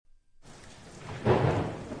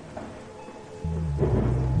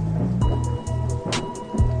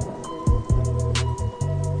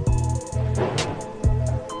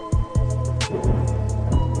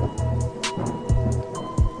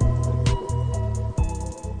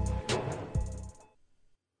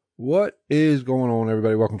What is going on,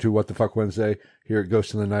 everybody? Welcome to What the Fuck Wednesday here at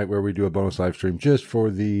Ghost in the Night, where we do a bonus live stream just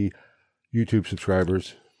for the YouTube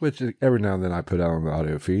subscribers, which every now and then I put out on the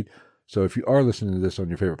audio feed. So if you are listening to this on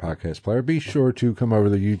your favorite podcast player, be sure to come over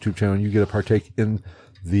to the YouTube channel and you get to partake in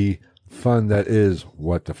the fun that is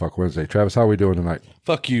What the Fuck Wednesday. Travis, how are we doing tonight?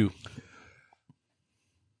 Fuck you.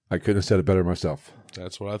 I couldn't have said it better myself.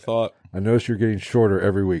 That's what I thought. I notice you're getting shorter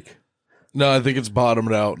every week. No, I think it's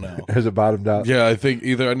bottomed out now. Has it bottomed out? Yeah, I think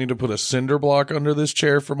either I need to put a cinder block under this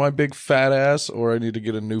chair for my big fat ass, or I need to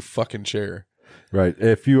get a new fucking chair. Right.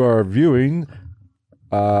 If you are viewing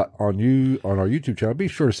on our YouTube channel, be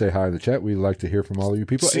sure to say hi in the chat. We'd like to hear from all of you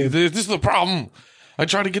people. See, this is the problem. I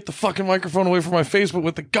try to get the fucking microphone away from my face, but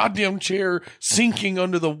with the goddamn chair sinking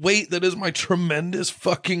under the weight that is my tremendous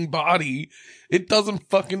fucking body, it doesn't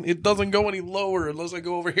go any lower unless I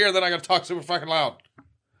go over here. Then I gotta talk super fucking loud.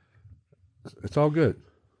 It's all good.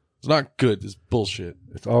 It's not good. It's bullshit.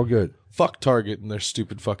 It's all good. Fuck Target and their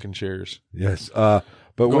stupid fucking chairs. Yes. But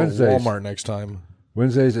Go to Wednesdays, Walmart next time.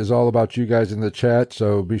 Wednesdays is all about you guys in the chat.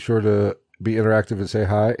 So be sure to be interactive and say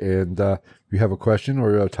hi. And if you have a question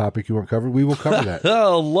or a topic you want covered, we will cover that.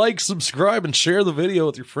 Like, subscribe, and share the video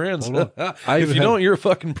with your friends. If you don't, you're a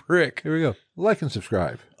fucking prick. Here we go. Like and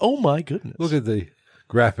subscribe. Oh my goodness. Look at the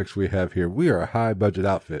graphics we have here. We are a high budget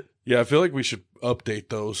outfit. Yeah, I feel like we should update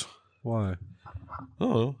those. Why?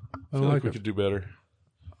 Oh, I feel like we could do better.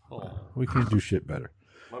 Oh. We can't do shit better.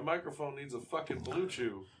 My microphone needs a fucking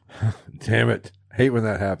Bluetooth. Damn it. Hate when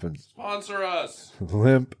that happens. Sponsor us.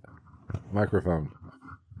 Limp microphone.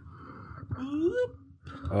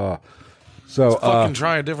 Fucking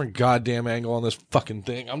try a different goddamn angle on this fucking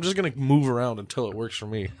thing. I'm just going to move around until it works for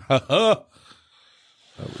me.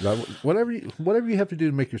 Whatever you have to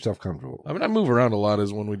do to make yourself comfortable. I mean, I move around a lot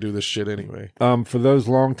is when we do this shit anyway. For those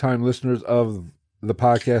longtime listeners of the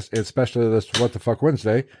podcast, and especially this What the Fuck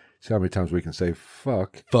Wednesday, see how many times we can say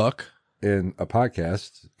fuck in a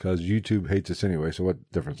podcast, because YouTube hates us anyway, so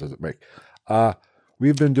what difference does it make?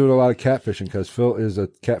 We've been doing a lot of catfishing because Phil is a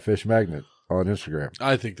catfish magnet on Instagram.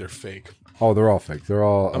 I think they're fake. Oh, they're all fake. They're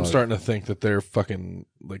all. I'm starting to think that they're fucking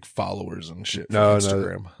like followers and shit. No,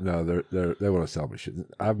 Instagram. No, they want to sell me shit.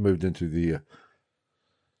 I've moved into the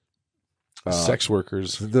sex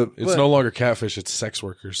workers. It's no longer catfish; it's sex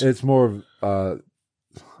workers. It's more of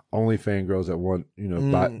OnlyFans girls that want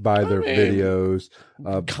buy their videos,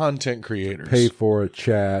 content creators, pay for a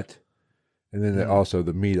chat, and then also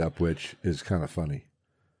the meetup, which is kind of funny.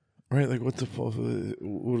 Right, like what the fuck?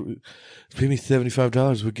 Pay me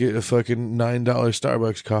 $75, we get a fucking $9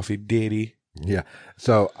 Starbucks coffee, daddy. Yeah.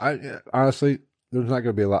 So I honestly, there's not going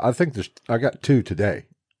to be a lot. I think I got 2 today.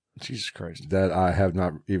 Jesus Christ, that I have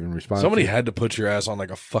not even responded. Somebody had to put your ass on like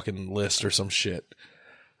a fucking list or some shit.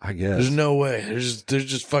 I guess there's no way. There's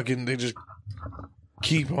just fucking. They just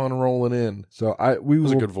keep on rolling in. So we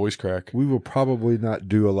was a good voice crack. We will probably not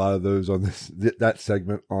do a lot of those on that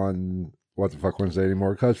segment on What the Fuck Wednesday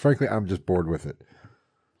anymore, because frankly I'm just bored with it.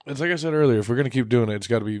 It's like I said earlier, if we're gonna keep doing it,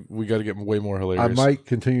 we got to get way more hilarious. I might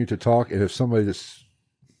continue to talk, and if somebody just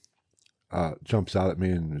jumps out at me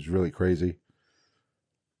and is really crazy,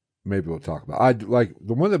 maybe we'll talk about it. I like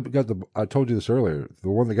the one that I told you this earlier, the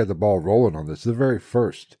one that got the ball rolling on this, the very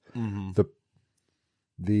first, the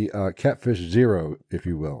Catfish Zero, if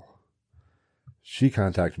you will. She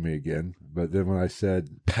contacted me again, but then when I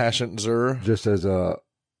said Passion Zur, just as a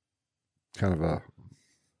kind of a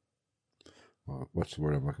what's the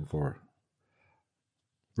word I'm looking for?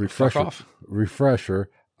 Refresher.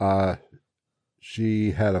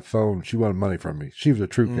 She had a phone. She wanted money from me. She was a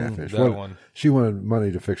true catfish. She wanted money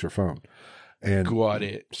to fix her phone. And got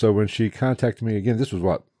it. So when she contacted me again, this was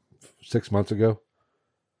what, 6 months ago?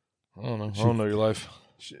 I don't know. I don't know your life.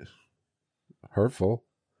 Hurtful.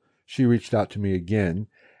 She reached out to me again,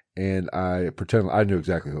 and I pretended I knew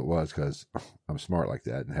exactly who it was because I'm smart like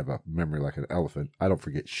that and have a memory like an elephant. I don't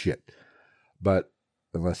forget shit. But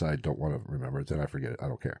unless I don't want to remember it, then I forget it. I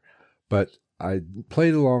don't care. But I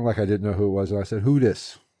played along like I didn't know who it was, and I said, "Who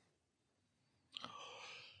this?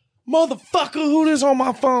 Motherfucker, who this on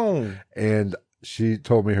my phone?" And she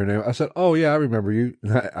told me her name. I said, "Oh, yeah, I remember you."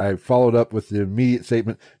 And I followed up with the immediate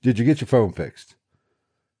statement, "Did you get your phone fixed?"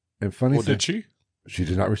 And funny thing, did she? She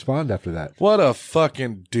did not respond after that. What a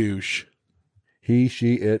fucking douche. He,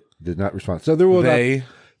 she, it did not respond. So there will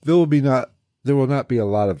not be a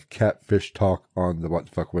lot of catfish talk on the What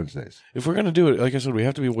the Fuck Wednesdays. If we're going to do it, like I said, we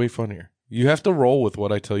have to be way funnier. You have to roll with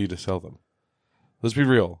what I tell you to sell them. Let's be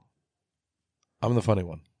real. I'm the funny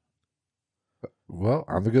one. Well,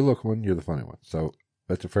 I'm the good looking one. You're the funny one. So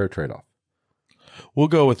that's a fair trade-off. We'll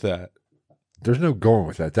go with that. There's no going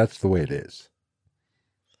with that. That's the way it is.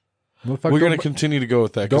 Motherfucker, We're going to don't, continue to go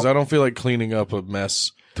with that because don't- I don't feel like cleaning up a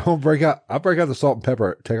mess. don't break out. I'll break out the salt and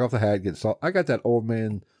pepper. Take off the hat. Get salt. I got that old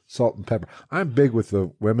man salt and pepper. I'm big with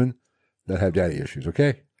the women that have daddy issues.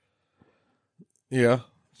 Okay, Yeah.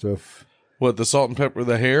 so if What, the salt and pepper,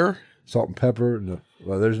 the hair? salt and pepper, and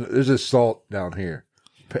well, there's this salt down here.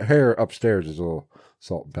 Hair upstairs is a little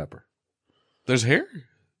salt and pepper. There's hair?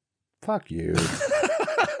 Fuck you.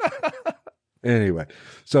 Anyway,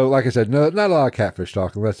 so like I said, no, not a lot of catfish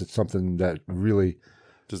talk unless it's something that really.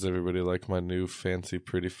 Does everybody like my new fancy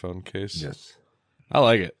pretty phone case? Yes. I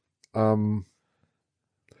like it. It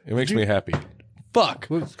It makes me happy. Fuck.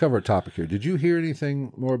 Let's cover a topic here. Did you hear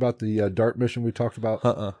anything more about the DART mission we talked about?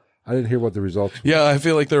 I didn't hear what the results were. Yeah, I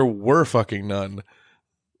feel like there were fucking none.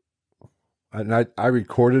 And I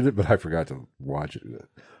recorded it, but I forgot to watch it.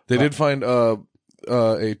 They did find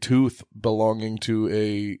a tooth belonging to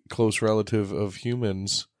a close relative of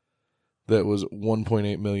humans that was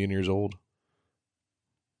 1.8 million years old.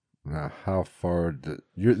 Now, how far?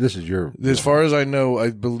 This is your. As far as I know,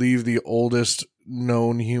 I believe the oldest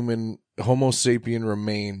known human Homo sapien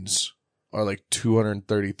remains are like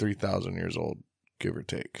 233,000 years old, give or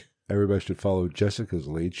take. Everybody should follow Jessica's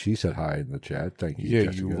lead. She said hi in the chat. Thank you, Yeah,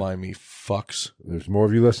 Jessica. you limey fucks. There's more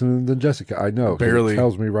of you listening than Jessica. I know. Barely. It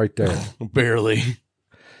tells me right there. Barely.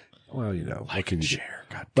 Well, you know. Like and share.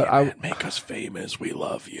 God But damn it. Make us famous. We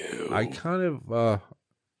love you. I kind of,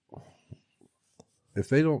 if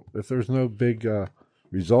there's no big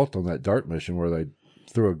result on that DART mission where they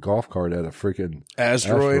threw a golf cart at a freaking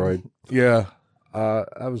Asteroid. Yeah.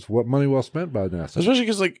 that was what money well spent by NASA. Especially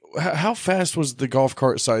because, like, how fast was the golf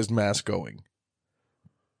cart sized mass going?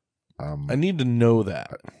 I need to know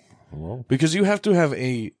that. Well, Because you have to have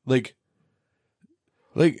a, like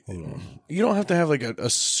hold on. you don't have to have, like, a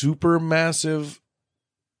super massive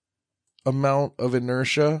amount of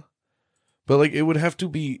inertia, but, like, it would have to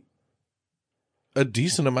be a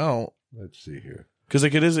decent amount. Let's see here. Because,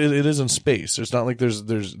 like, it is in space. It's not like there's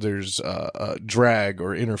drag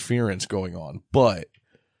or interference going on, but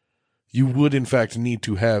you would in fact need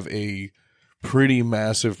to have a pretty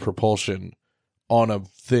massive propulsion on a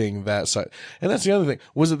thing that size. And that's the other thing.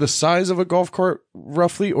 Was it the size of a golf cart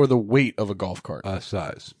roughly, or the weight of a golf cart?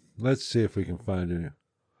 Size. Let's see if we can find any.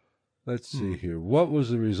 Let's see here. What was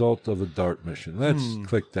the result of the DART mission? Let's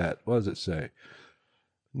click that. What does it say?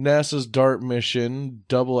 NASA's DART mission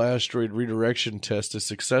double asteroid redirection test has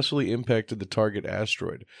successfully impacted the target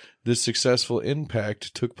asteroid. This successful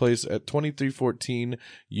impact took place at 2314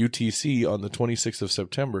 UTC on the 26th of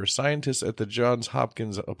September. Scientists at the Johns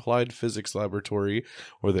Hopkins Applied Physics Laboratory,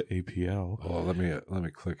 or the APL. Oh, let me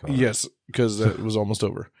click on it. Yes, because that was almost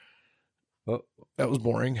over. Oh. That was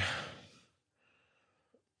boring.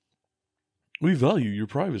 We value your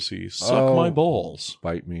privacy. Suck my balls.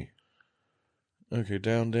 Bite me. Okay,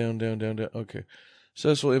 down. Okay.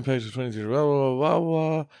 Successful impact of 23, blah, blah, blah,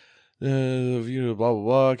 blah, view, blah, blah,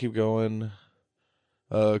 blah, keep going.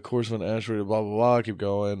 Course of an asteroid, blah, blah, blah, keep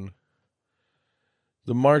going.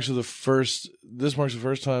 This marks the first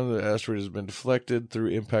time the asteroid has been deflected through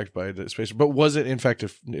impact by a space. But was it, in fact,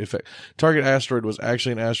 target asteroid was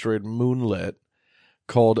actually an asteroid moonlet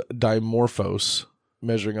called Dimorphos,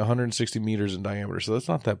 measuring 160 meters in diameter. So that's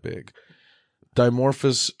not that big.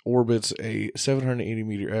 Dimorphos orbits a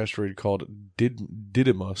 780-meter asteroid called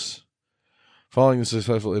Didymos. Following the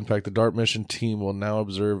successful impact, the DART mission team will now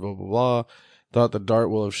observe blah, blah, blah. Thought the DART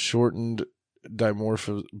will have shortened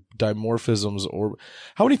Dimorphism's orbit.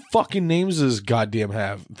 How many fucking names does this goddamn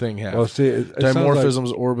thing have? Well, see, it sounds like-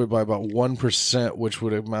 Dimorphism's orbit by about 1%, which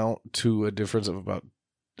would amount to a difference of about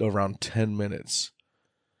around 10 minutes.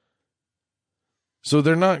 So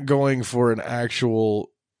they're not going for an actual...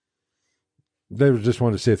 They just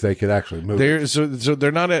wanted to see if they could actually move. So they're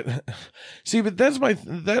not at. See, but that's my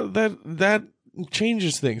that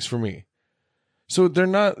changes things for me. So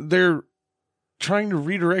they're trying to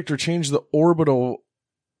redirect or change the orbital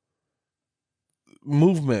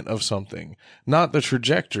movement of something, not the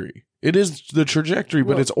trajectory. It is the trajectory,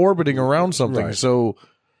 but it's orbiting around something. Right. So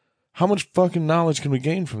how much fucking knowledge can we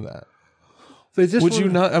gain from that? They just Would you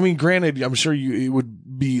not? I mean, granted, I'm sure it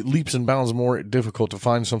would be leaps and bounds more difficult to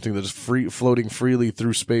find something that is floating freely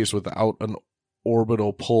through space without an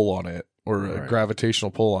orbital pull on it or a gravitational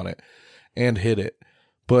pull on it and hit it.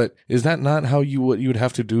 But is that not how what you would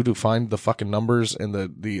have to do to find the fucking numbers and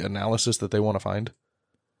the analysis that they want to find?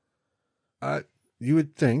 You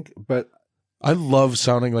would think, but I love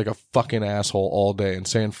sounding like a fucking asshole all day and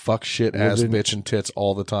saying fuck, shit, Well, ass, then bitch, and tits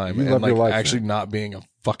all the time, you and love your like life, actually man. not being a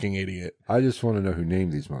fucking idiot. I just want to know who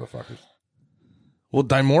named these motherfuckers. Well,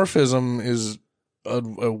 dimorphism is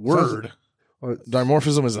a word.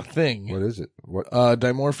 Dimorphism is a thing. What is it? What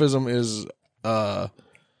Dimorphism is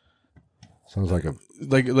sounds like a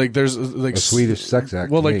there's like a Swedish sex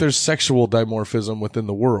act. Well, to like me. there's sexual dimorphism within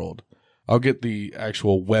the world. I'll get the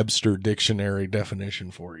actual Webster dictionary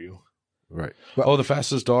definition for you. Right. Well, The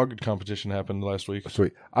fastest dog competition happened last week.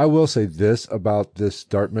 sweet. I will say this about this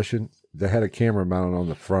DART mission: they had a camera mounted on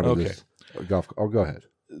the front of this golf. Oh, go ahead.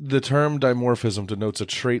 The term dimorphism denotes a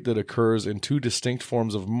trait that occurs in two distinct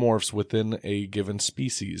forms of morphs within a given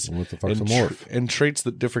species. What the fuck's a And morph? and traits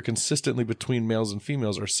that differ consistently between males and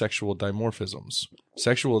females are sexual dimorphisms.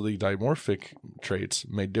 Sexually dimorphic traits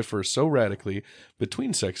may differ so radically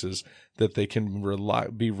between sexes that they can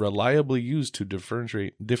be reliably used to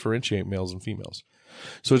differentiate males and females.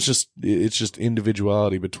 So it's just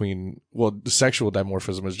individuality between. Well, the sexual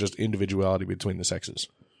dimorphism is just individuality between the sexes.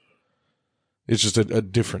 It's just a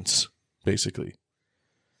difference, basically.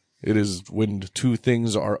 It is when two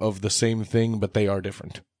things are of the same thing, but they are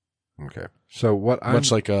different. Okay. So what I'm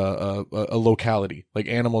Much like a locality. Like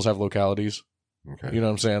animals have localities. okay. You know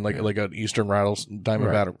what I'm saying? Like an eastern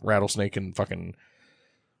diamondback rattlesnake and fucking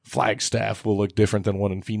Flagstaff will look different than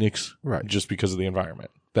one in Phoenix. Right. Just because of the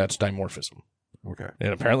environment. That's dimorphism. Okay.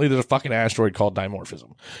 And apparently there's a fucking asteroid called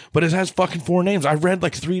dimorphism. But it has fucking 4 names. I read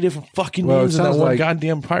like 3 different fucking names in that one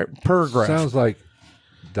goddamn paragraph. Sounds like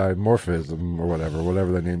dimorphism or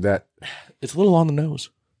whatever they named that. It's a little on the nose.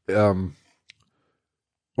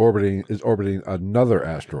 Orbiting another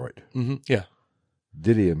asteroid. Mm-hmm. Yeah.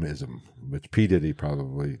 Didymism, which P. Diddy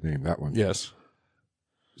probably named that one. Yes.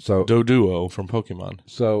 So Doduo from Pokemon.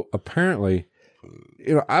 So apparently,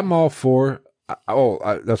 I'm all for.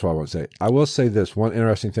 That's what I want to say. I will say this one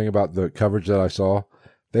interesting thing about the coverage that I saw.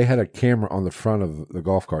 They had a camera on the front of the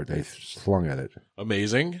golf cart. They slung at it,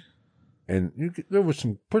 Amazing. and there was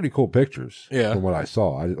some pretty cool pictures. Yeah. From what I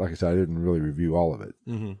saw, like I said, I didn't really review all of it,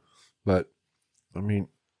 Mm-hmm. but I mean,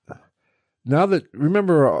 now that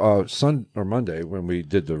remember Monday when we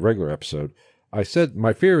did the regular episode, I said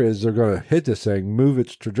my fear is they're going to hit this thing, move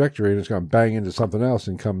its trajectory, and it's going to bang into something else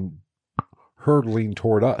and come hurtling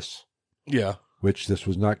toward us. Yeah. Which this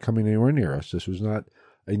was not coming anywhere near us. This was not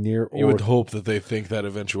a near or... You would hope that they think that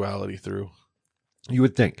eventuality through. You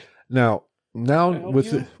would think. Now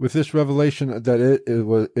with this revelation that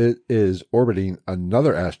it is orbiting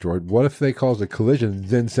another asteroid, what if they caused a collision,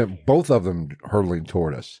 then sent both of them hurtling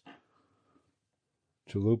toward us?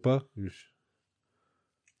 Chalupa?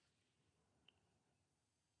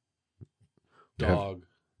 Dog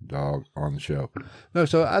on the show. No,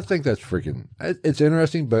 so I think that's freaking... It's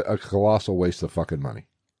interesting, but a colossal waste of fucking money.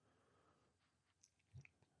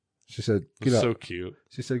 She said, get out. So cute.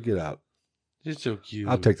 She said, get out. It's so cute.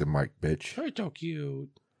 I'll take the mic, bitch. Her so cute.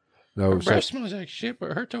 No, her breath smells like shit,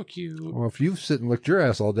 but her so cute. Well, if you sit and licked your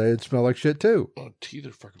ass all day, it'd smell like shit too. Oh, teeth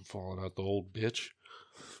are fucking falling out, the old bitch.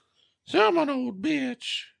 Say I'm an old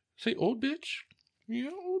bitch. Say old bitch? Yeah,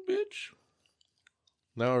 old bitch.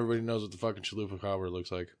 Now everybody knows what the fucking chalupa cobbler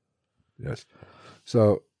looks like. Yes.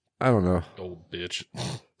 So, I don't know. Old bitch.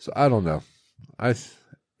 So, I don't know.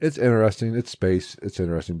 It's interesting. It's space. It's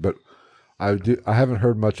interesting. But I haven't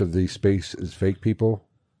heard much of the space is fake people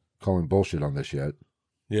calling bullshit on this yet.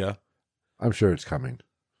 Yeah. I'm sure it's coming.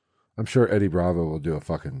 I'm sure Eddie Bravo will do a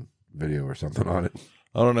fucking video or something on it.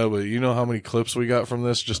 I don't know, but you know how many clips we got from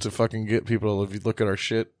this just to fucking get people to look at our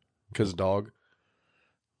shit? Because dog.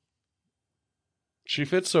 She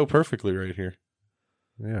fits so perfectly right here.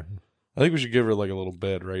 Yeah. I think we should give her like a little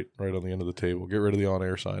bed right on the end of the table. Get rid of the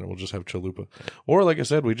on-air sign, and we'll just have Chalupa. Or like I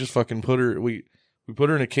said, we just fucking put her. We put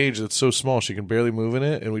her in a cage that's so small she can barely move in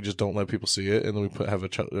it, and we just don't let people see it. And then we have a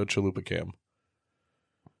Chalupa cam.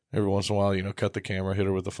 Every once in a while, cut the camera, hit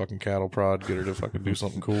her with a fucking cattle prod, get her to fucking do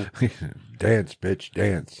something cool. Dance, bitch,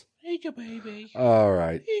 dance. Eat your baby. All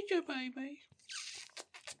right. Eat your baby.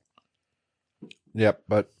 Yep,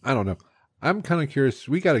 but I don't know. I'm kind of curious.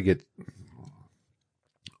 We got to get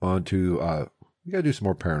onto. We got to do some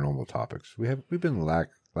more paranormal topics. We've been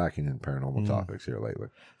lacking in paranormal topics here lately.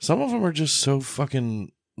 Some of them are just so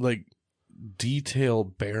fucking like detail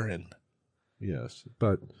barren. Yes,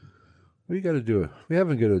 but we got to do it. We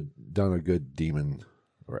haven't done a good demon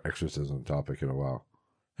or exorcism topic in a while.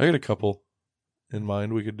 I got a couple in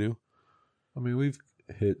mind we could do. I mean, we've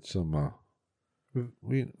hit some.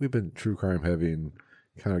 We've been true crime heavy and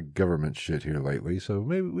kind of government shit here lately, so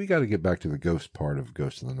maybe we got to get back to the ghost part of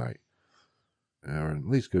Ghost in the Night, or at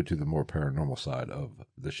least go to the more paranormal side of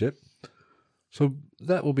the shit. So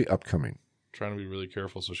that will be upcoming. Trying to be really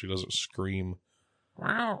careful so she doesn't scream.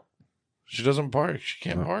 Wow. She doesn't bark. She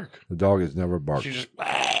can't bark. The dog has never barked. She just.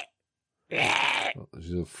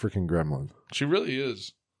 She's a freaking gremlin. She really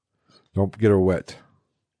is. Don't get her wet.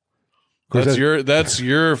 course, That's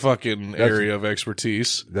your fucking area of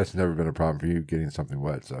expertise. That's never been a problem for you getting something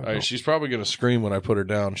wet. So All right, she's probably gonna scream when I put her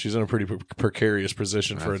down. She's in a pretty precarious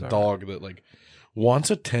position for a That's dog that like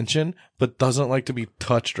wants attention but doesn't like to be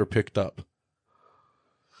touched or picked up.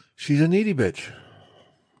 She's a needy bitch.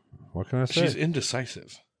 What can I say? She's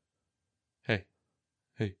indecisive. Hey.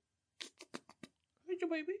 Hey, your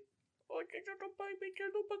baby.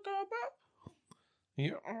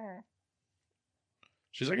 Yeah.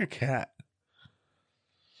 She's like a cat.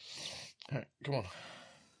 All right, come on.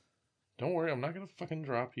 Don't worry, I'm not going to fucking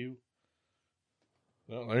drop you.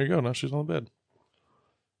 No, there you go. Now she's on the bed.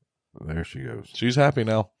 There she goes. She's happy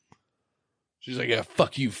now. She's like, yeah,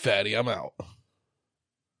 fuck you, fatty. I'm out.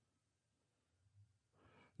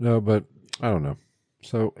 No, but I don't know.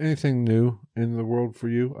 So, anything new in the world for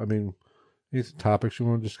you? I mean, any topics you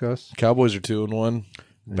want to discuss? Cowboys are 2-1.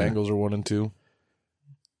 Yeah. Bengals are 1-2.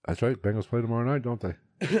 That's right. Bengals play tomorrow night, don't they?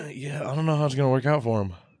 Yeah, I don't know how it's going to work out for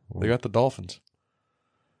them. They got the Dolphins.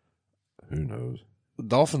 Who knows? The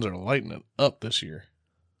Dolphins are lighting it up this year.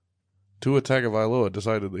 Tua Tagovailoa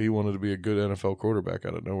decided that he wanted to be a good NFL quarterback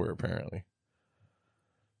out of nowhere, apparently.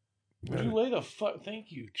 Would you lay the fuck?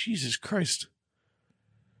 Thank you. Jesus Christ.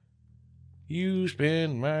 You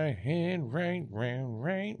spin my hand right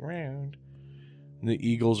round. And the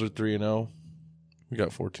Eagles are 3-0. We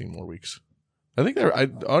got 14 more weeks. I think they're. I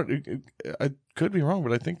could be wrong,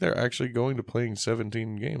 but I think they're actually going to playing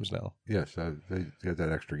 17 games now. Yes, they got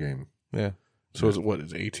that extra game. Yeah. So is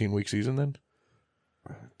it 18 week season then?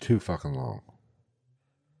 Too fucking long.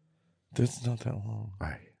 That's not that long.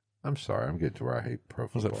 I'm sorry. I'm getting to where I hate pro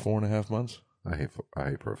Was football. that 4.5 months? I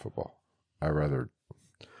hate pro football. I'd rather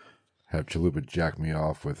have Chalupa jack me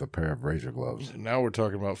off with a pair of razor gloves. Now we're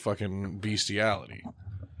talking about fucking bestiality.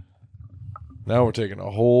 Now we're taking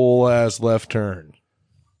a whole ass left turn.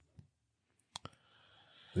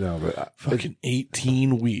 No, but Fucking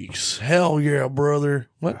 18 weeks. Hell yeah, brother.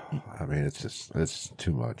 What? I mean, it's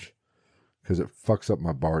too much because it fucks up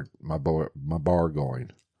my bar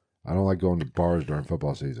going. I don't like going to bars during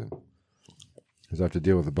football season because I have to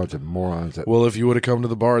deal with a bunch of morons. Well, if you would have come to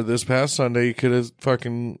the bar this past Sunday, you could have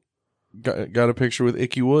fucking got a picture with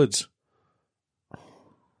Icky Woods.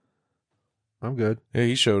 I'm good. Yeah,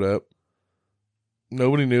 he showed up.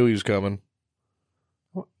 Nobody knew he was coming.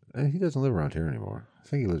 He doesn't live around here anymore. I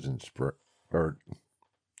think he lives in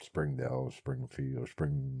Springdale, Springfield,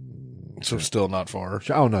 So still not far.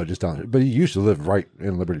 Oh no, just down here. But he used to live right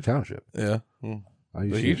in Liberty Township. Yeah. But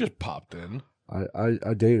he just popped in.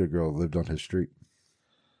 I dated a girl that lived on his street.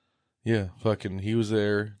 Yeah, fucking, he was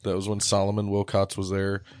there. That was when Solomon Wilcots was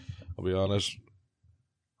there. I'll be honest.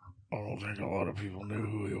 I don't think a lot of people knew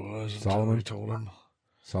who he was until he told him.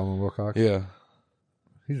 Solomon Wilcox? Yeah.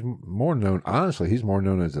 He's more known, honestly, he's more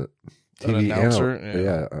known as a TV announcer.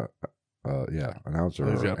 Announcer.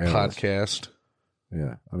 He's got a analyst. podcast.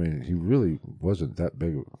 Yeah. I mean, he really wasn't that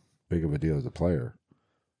big of a deal as a player.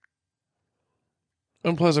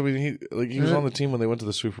 And plus, I mean, he was on the team when they went to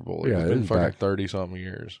the Super Bowl. He's been fucking 30-something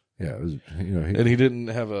years. Yeah, it was, and he didn't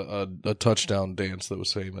have a touchdown dance that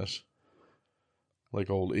was famous. Like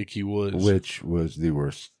old Icky Woods. Which was the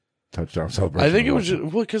worst touchdown celebration. I think it was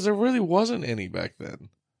just, because there really wasn't any back then.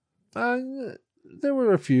 There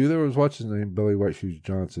were a few. There was, what's his name? Billy White Shoes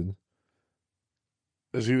Johnson.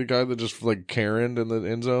 Is he the guy that just like Karen'd in the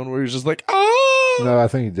end zone where he's just like, oh? No, I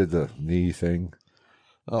think he did the knee thing.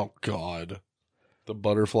 Oh, God. The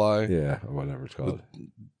butterfly. Yeah, or whatever it's called. The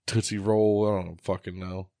Tootsie Roll. I don't fucking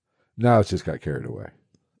know. Now it's just got carried away.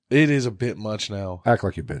 It is a bit much now. Act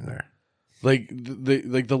like you've been there. Like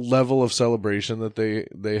the level of celebration that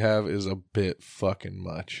they have is a bit fucking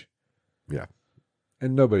much. Yeah.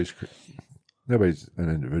 And nobody's an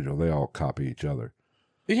individual. They all copy each other.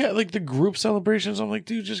 Yeah, like the group celebrations, I'm like,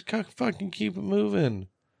 dude, just fucking keep it moving.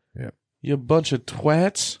 Yeah. You bunch of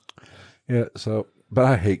twats. Yeah, so, but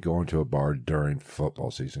I hate going to a bar during football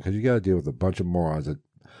season because you got to deal with a bunch of morons that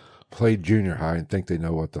play junior high and think they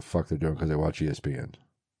know what the fuck they're doing because they watch ESPN.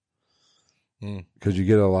 Because you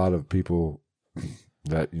get a lot of people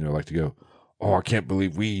that, like to go, oh, I can't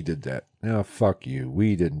believe we did that. No, fuck you.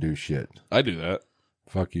 We didn't do shit. I do that.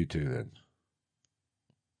 Fuck you too then.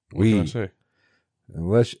 What can I say?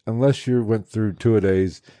 Unless you went through 2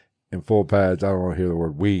 days in full pads, I don't want to hear the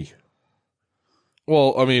word we.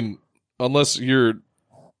 Well, I mean, unless are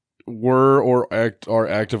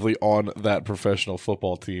actively on that professional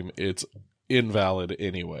football team, it's invalid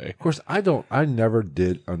anyway. Of course, I never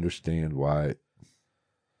did understand why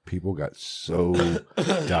people got so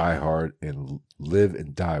diehard and live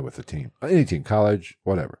and die with a team. Any team, college,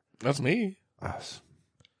 whatever. That's me.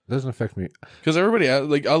 Doesn't affect me. Because everybody,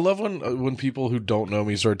 like, I love when people who don't know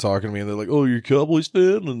me start talking to me and they're like, "Oh, you're a Cowboys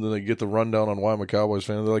fan," and then they get the rundown on why I'm a Cowboys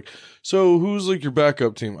fan. They're like, "So who's like your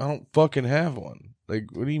backup team?" I don't fucking have one. Like,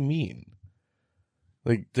 what do you mean?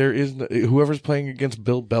 Like, there is whoever's playing against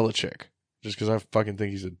Bill Belichick, just because I fucking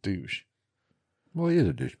think he's a douche. Well, he is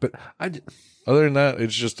a douche, but Other than that,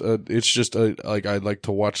 it's just like I like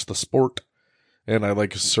to watch the sport, and I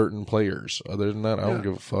like certain players. Other than that, I don't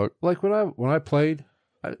give a fuck. like when I played,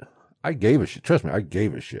 I gave a shit. Trust me, I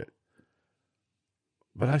gave a shit.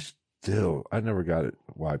 But I never got it.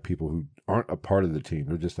 Why people who aren't a part of the team,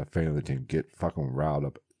 they're just a fan of the team, get fucking riled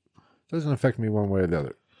up. It doesn't affect me one way or the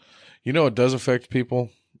other. You know, it does affect people.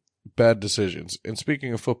 Bad decisions. And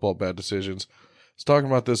speaking of football, bad decisions. I was talking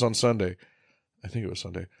about this on Sunday. I think it was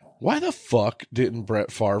Sunday. Why the fuck didn't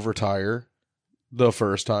Brett Favre retire the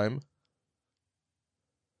first time?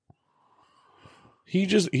 He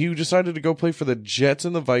decided to go play for the Jets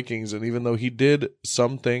and the Vikings, and even though he did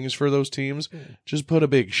some things for those teams, just put a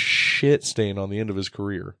big shit stain on the end of his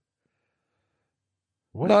career.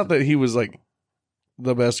 What? Not that he was like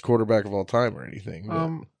the best quarterback of all time or anything.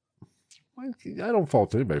 I don't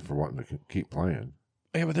fault anybody for wanting to keep playing.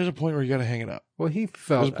 Yeah, but there's a point where you got to hang it up. Well,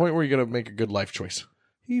 There's a point where you got to make a good life choice.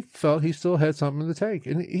 he felt he still had something in the tank,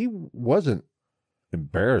 and he wasn't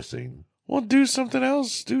embarrassing. Well, do something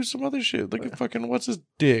else. Do some other shit. Like fucking what's his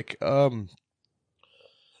dick?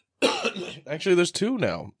 Actually, there's two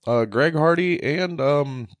now. Greg Hardy and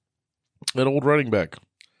an old running back,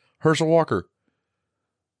 Herschel Walker.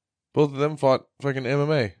 Both of them fought fucking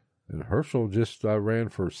MMA. And Herschel just ran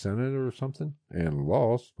for Senate or something and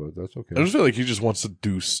lost, but that's okay. I just feel like he just wants to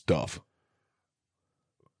do stuff.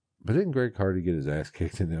 But didn't Greg Hardy get his ass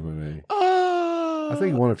kicked in MMA? I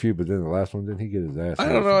think he won a few, but then the last one, didn't he get his ass?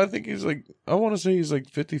 I don't know. I think he's like, I want to say he's like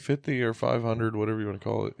 50-50 or 500, whatever you want to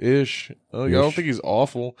call it. Ish. Like, I don't think he's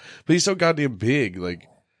awful, but he's so goddamn big. Like,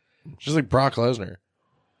 just like Brock Lesnar.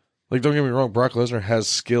 Like, don't get me wrong, Brock Lesnar has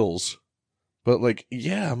skills. But like,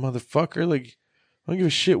 yeah, motherfucker, like, I don't give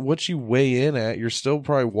a shit what you weigh in at. You're still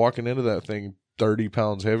probably walking into that thing 30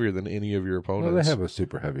 pounds heavier than any of your opponents. Well, they have a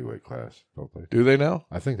super heavyweight class, don't they? Do they now?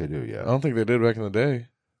 I think they do, I yeah. don't think they did back in the day.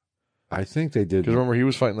 I think they did. Because remember, he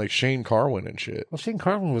was fighting like Shane Carwin and shit. Well, Shane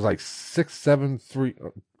Carwin was like 6'7", 3,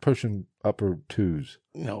 pushing upper twos.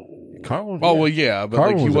 No. Carwin. Oh, well, yeah, but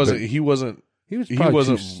like Carwin was he wasn't He was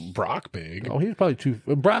Brock big. Oh, he was probably too.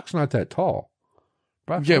 Brock's not that tall.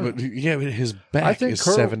 Brock's Yeah, not- but his back I think is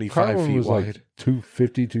 75 Carwin feet was wide. like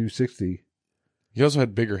 250, 260. He also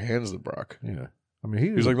had bigger hands than Brock. Yeah, I mean He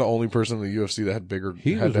was like the only person in the UFC that had bigger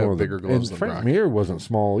he had was to one have of the bigger gloves and than Frank Brock. Mir wasn't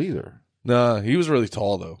small either. Nah, he was really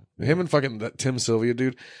tall though. Him and fucking that Tim Sylvia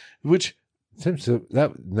dude, which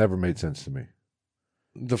That never made sense to me.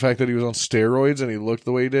 the fact that he was on steroids and he looked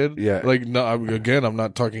the way he did. Yeah. Like no, again, I'm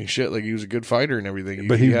not talking shit. Like he was a good fighter and everything.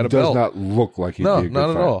 But he had a does belt. not look like he'd No, be a good not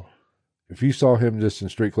at fighter. all. If you saw him just in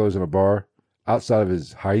street clothes in a bar, outside of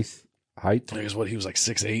his height, I guess what he was like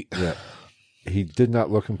 6'8". yeah, he did not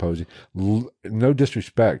look imposing. No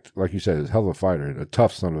disrespect, like you said, he's a hell of a fighter and a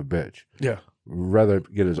tough son of a bitch. Yeah. Rather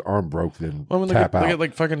get his arm broke than Well, I mean, tap look out. at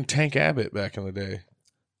like fucking Tank Abbott back in the day.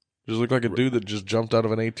 Just looked like a dude that just jumped out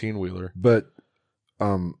of an 18-wheeler. But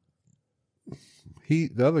the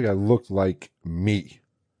other guy looked like me,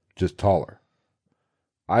 just taller.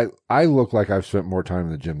 I look like I've spent more time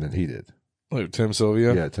in the gym than he did. Like Tim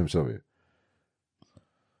Sylvia? Yeah, Tim Sylvia.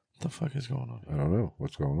 What the fuck is going on? I don't know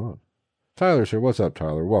what's going on. Tyler's here. What's up,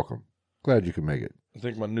 Tyler? Welcome. Glad you can make it. I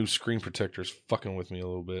think my new screen protector is fucking with me a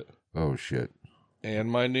little bit. Oh, shit. And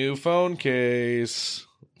my new phone case.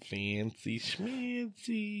 Fancy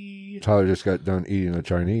schmancy. Tyler just got done eating a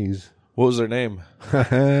Chinese. What was their name?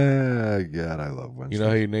 God, I love Wednesday. You know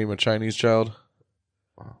how you name a Chinese child?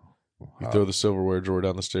 You How? throw the silverware drawer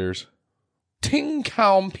down the stairs. Ting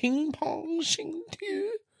kao ping pong xing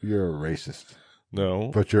tu. You're a racist. No.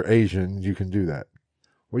 But you're Asian. You can do that.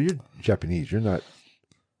 Well, you're Japanese. You're not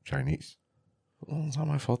Chinese. Well, it's not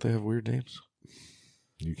my fault they have weird names.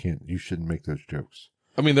 You can't. You shouldn't make those jokes.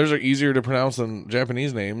 I mean, theirs are easier to pronounce than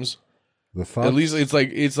Japanese names. The thoughts, At least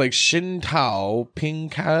it's like Shin Tao Ping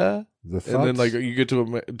Ka. the thoughts, And then like you get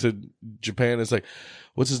to Japan, it's like,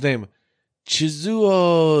 what's his name?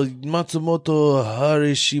 Chizuo Matsumoto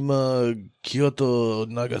Harishima Kyoto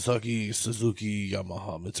Nagasaki Suzuki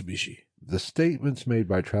Yamaha Mitsubishi. the statements made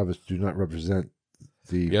by Travis do not represent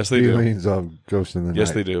the Yes, they do. feelings of Ghost in the Night.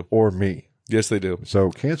 Yes, they do. Or me. Yes, they do. So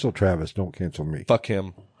cancel Travis. Don't cancel me. Fuck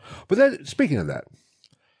him. But that, speaking of that,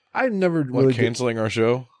 I never What, really canceling our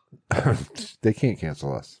show? They can't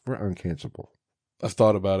cancel us. We're uncancelable. I've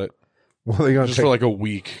thought about it. Well, they're gonna Just take, for like a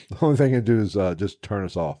week. the only thing they can do is just turn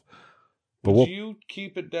us off. But Would you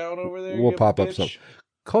keep it down over there? we'll you pop up bitch? some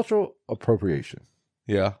cultural appropriation.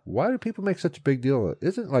 Yeah. Why do people make such a big deal of it?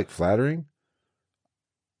 Isn't it like flattering?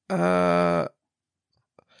 I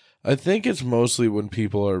think it's mostly when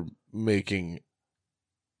people are making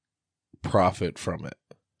profit from it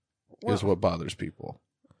is what bothers people.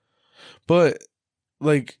 But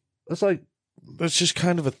like, It's like that's just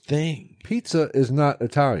kind of a thing. pizza is not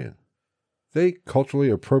Italian. They culturally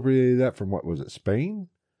appropriated that from what was it, Spain?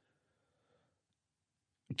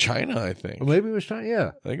 China, I think. Or maybe it was China.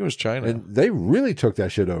 Yeah, I think it was China. and they really took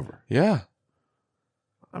that shit over. Yeah.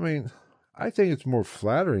 I mean, I think it's more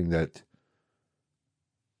flattering that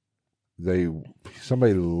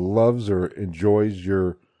somebody loves or enjoys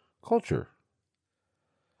your culture.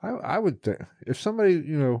 I would think if somebody,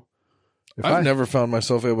 if I've never found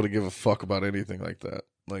myself able to give a fuck about anything like that.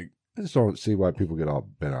 Like, I just don't see why people get all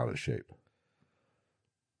bent out of shape.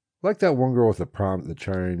 Like that one girl with the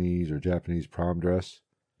Chinese or Japanese prom dress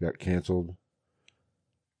got canceled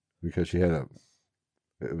because she had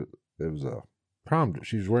it was a prom.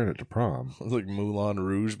 She was wearing it to prom. it's like Moulin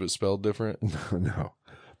Rouge, but spelled different. No,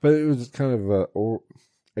 but it was kind of a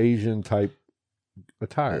Asian type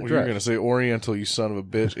attire. Well, you're going to say Oriental, you son of a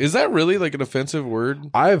bitch. Is that really like an offensive word?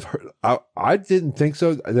 I've heard. I didn't think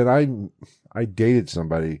so. Then I dated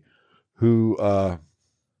somebody who Go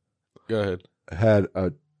ahead. had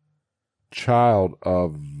a child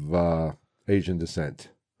of Asian descent,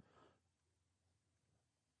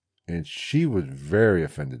 and she was very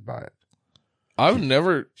offended by it. I've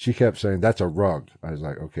never. She kept saying, "That's a rug." I was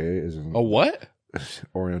like, "Okay, isn't A what?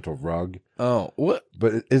 Oriental rug?" Oh, what?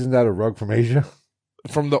 But isn't that a rug from Asia?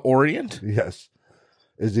 From the Orient? Yes.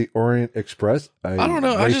 Is the Orient Express a I don't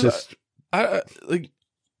know. racist?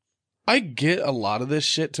 I get a lot of this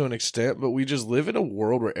shit to an extent, but we just live in a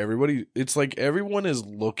world where it's like everyone is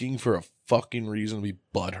looking for a fucking reason to be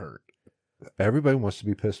butthurt. Everybody wants to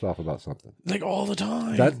be pissed off about something. Like all the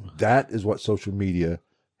time. That is what social media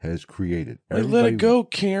has created. Like, let it go,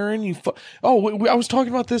 Karen. I was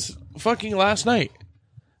talking about this fucking last night.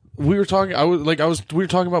 We were talking. We were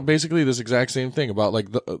talking about basically this exact same thing about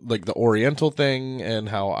the Oriental thing and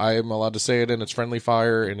how I'm allowed to say it and it's friendly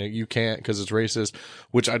fire and you can't because it's racist,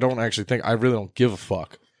 which I don't actually think. I really don't give a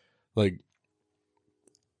fuck. Like,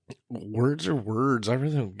 words are words. I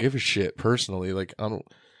really don't give a shit personally. Like,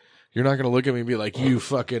 you're not going to look at me and be like, you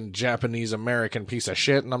fucking Japanese American piece of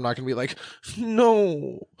shit. And I'm not going to be like,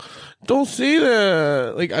 no, don't say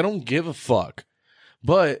that. Like, I don't give a fuck.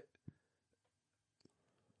 But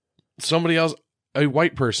somebody else, a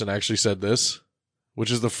white person actually said this, which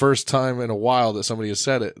is the first time in a while that somebody has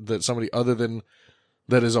said it, that somebody other than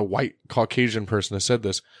that is a white Caucasian person has said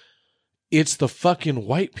this. It's the fucking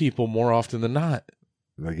white people more often than not.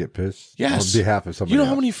 They get pissed? Yes. On behalf of somebody You know else.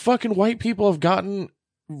 how many fucking white people have gotten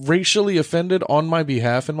racially offended on my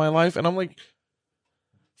behalf in my life? And I'm like,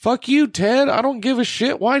 fuck you, Ted. I don't give a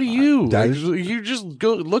shit. Why do you? You just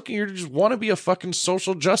go look. You just want to be a fucking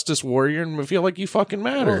social justice warrior and feel like you fucking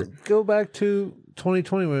matter. Well, go back to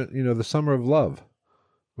 2020 when, the summer of love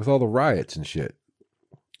with all the riots and shit.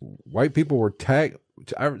 White people were tagged.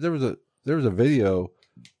 There was a video,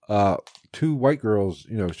 2 white girls,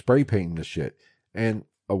 spray painting the shit. And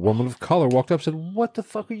a woman of color walked up and said, "What the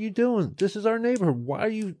fuck are you doing? This is our neighborhood. Why are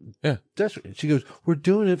you desperate?" She goes, "We're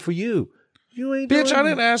doing it for you. You ain't Bitch, doing I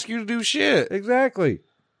didn't ask you to do shit." Exactly.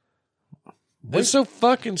 It's so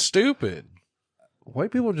fucking stupid.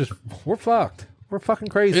 White people we're fucked. We're fucking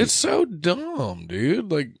crazy. It's so dumb, dude.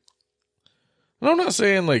 Like, and I'm not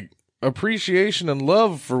saying like appreciation and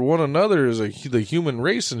love for one another is the human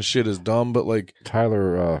race and shit is dumb, but like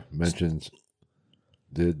Tyler mentions,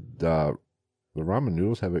 did the ramen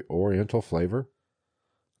noodles have an Oriental flavor?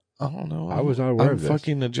 I don't know. I was not aware of this.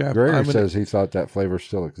 Fucking a Japanese. Gregor says he thought that flavor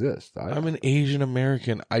still exists. I'm an Asian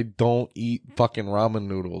American. I don't eat fucking ramen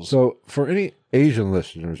noodles. So, for any Asian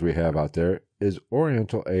listeners we have out there, is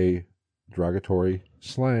Oriental a derogatory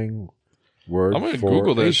slang word? I'm gonna for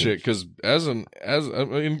Google that Asians? shit because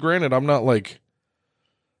granted, I'm not like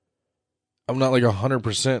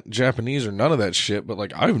 100% Japanese or none of that shit, but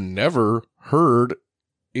like I've never heard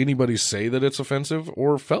anybody say that it's offensive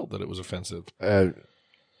or felt that it was offensive.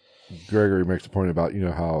 Gregory makes a point about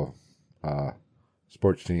how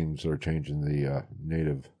sports teams are changing the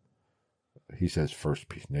native. He says First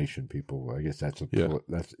Nation people. I guess that's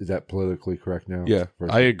is that politically correct now? Yeah,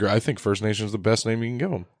 I agree. I think First Nation is the best name you can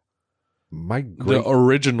give them. The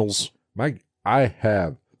originals. I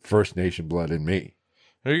have First Nation blood in me.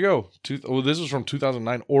 There you go. This is from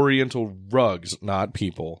 2009. Oriental rugs, not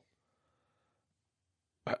people.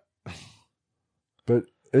 But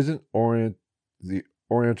isn't the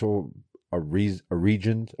Oriental a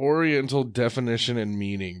region. Oriental definition and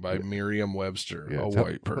meaning by Merriam-Webster, Yeah, a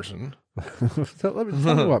white person. Tell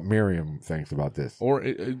me what Miriam thinks about this. Or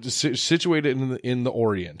situated in the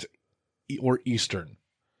Orient or Eastern.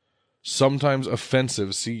 Sometimes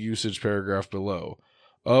offensive, see usage paragraph below.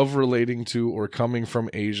 Of, relating to, or coming from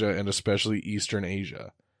Asia and especially Eastern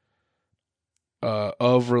Asia.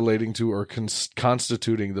 Of, relating to, or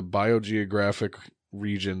constituting the biogeographic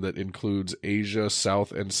region that includes Asia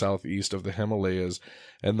south and southeast of the Himalayas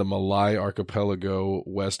and the Malay archipelago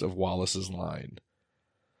west of Wallace's Line.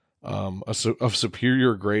 Of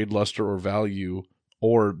superior grade, luster, or value,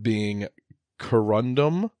 or being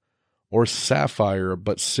corundum or sapphire,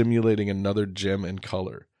 but simulating another gem in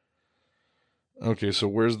color. Okay, so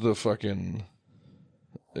where's the fucking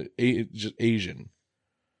just Asian?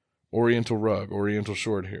 Oriental rug, Oriental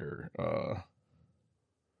short hair. A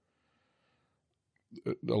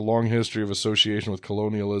long history of association with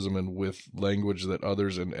colonialism and with language that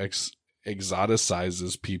others and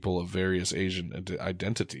exoticizes people of various Asian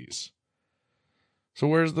identities. So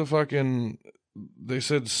where's the fucking... They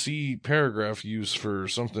said C paragraph use for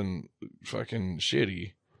something fucking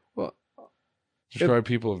shitty. Well, describe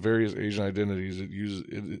people of various Asian identities.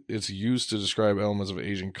 It's used to describe elements of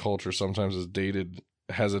Asian culture. Sometimes has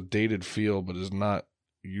a dated feel, but is not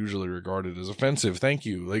usually regarded as offensive. Thank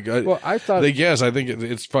you. I thought, yes, I think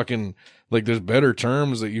it's fucking like there's better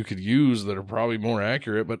terms that you could use that are probably more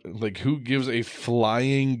accurate, but like who gives a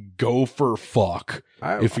flying gopher fuck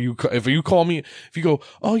if you go,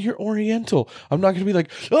 oh, you're Oriental, I'm not gonna be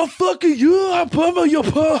like, oh, fuck you,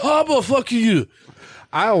 fuck you.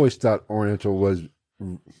 I always thought Oriental was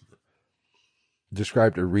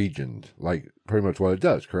described a region, like pretty much what it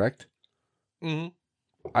does, correct? Mm-hmm.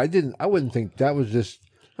 I wouldn't think that was just.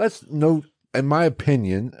 Let's note, in my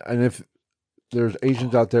opinion, and if there's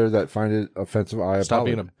Asians out there that find it offensive, I stop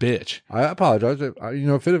apologize. being a bitch. I apologize.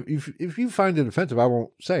 If you find it offensive, I won't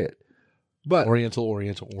say it. But Oriental.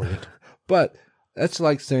 But that's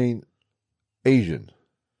like saying Asian.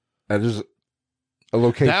 That is a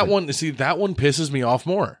location. That one pisses me off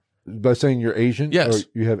more. By saying you're Asian, yes, or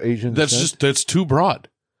you have Asian. That's too broad.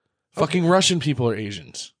 Okay. Fucking Russian people are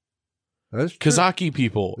Asians. That's true. Kazaki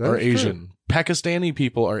people are Asian. True. Pakistani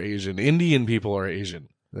people are Asian. Indian people are Asian.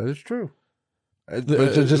 That is true.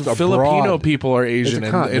 Filipino people are Asian,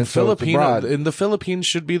 and the Philippines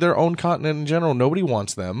should be their own continent in general. Nobody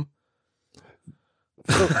wants them.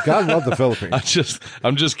 God love the Philippines.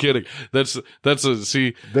 I'm just kidding. That's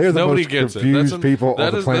see. They're the nobody most gets confused it. People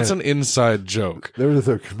on the planet. That's an inside joke. They're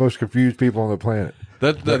the most confused people on the planet.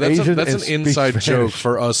 That's an inside joke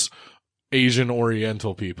for us Asian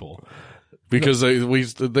Oriental people. Because I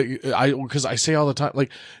say all the time,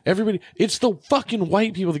 like, everybody, it's the fucking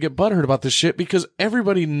white people that get butthurt about this shit, because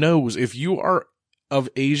everybody knows if you are of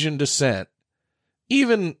Asian descent,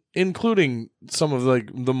 even including some of like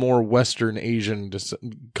the more Western Asian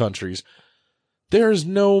countries, there is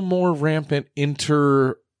no more rampant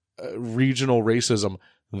inter-regional racism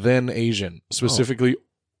than Asian, specifically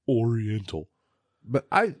Oriental. But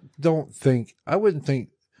I wouldn't think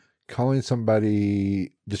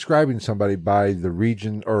describing somebody by the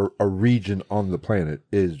region or a region on the planet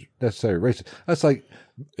is necessarily racist. That's like,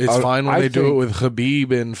 it's fine when they do it with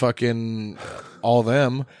Habib and fucking all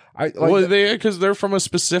them. Because they're from a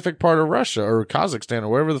specific part of Russia or Kazakhstan or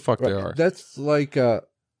wherever the fuck they are. That's like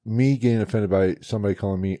me getting offended by somebody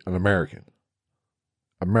calling me an American.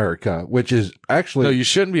 America, which is actually... No, you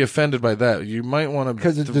shouldn't be offended by that. You might want to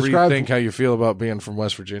rethink how you feel about being from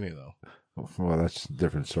West Virginia, though. Well, that's a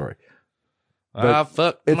different story. I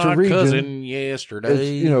fucked my cousin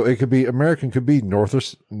yesterday. It could be American, could be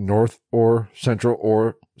north or central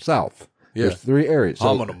or south. Yeah. There's 3 areas. So,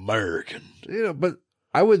 I'm an American. But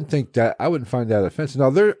I wouldn't find that offensive.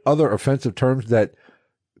 Now, there are other offensive terms that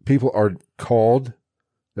people are called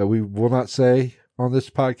that we will not say on this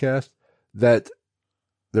podcast that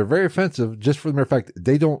they're very offensive just for the mere fact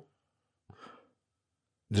they don't.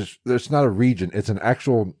 It's not a region. It's an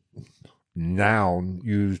actual noun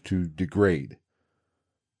used to degrade.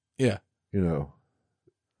 Yeah.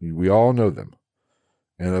 We all know them.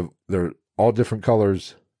 And they're all different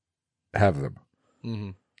colors have them.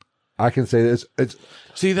 Mm-hmm. I can say this. It's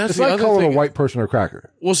like calling a white person a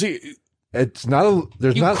cracker. Well, see, it's not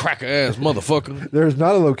cracker ass motherfucker. There's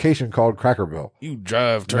not a location called Crackerville. You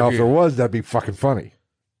drive turkey. Now, if there was, that'd be fucking funny.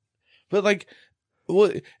 But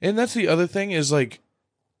and that's the other thing is like,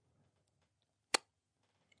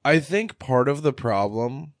 I think part of the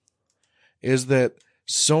problem is that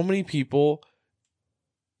so many people,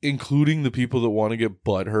 including the people that want to get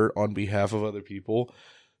butthurt on behalf of other people,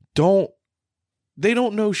 don't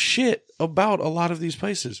know shit about a lot of these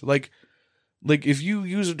places. Like, like if you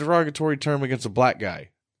use a derogatory term against a black guy,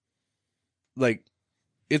 like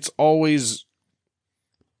it's always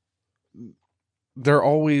they're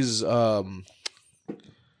always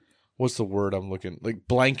what's the word I'm looking, like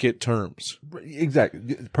blanket terms.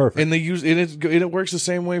 Exactly. Perfect. And they use and it works the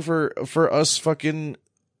same way for us fucking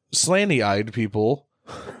slanty-eyed people.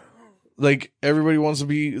 Like everybody wants to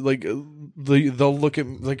be like they'll look at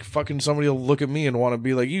like fucking somebody will look at me and want to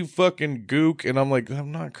be like, you fucking gook, and I'm like,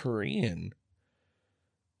 I'm not Korean,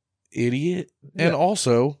 idiot. Yeah. And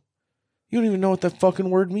also, you don't even know what that fucking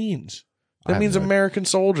word means. That means American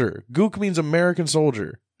soldier. Gook means American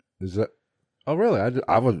soldier. Is that? Oh, really?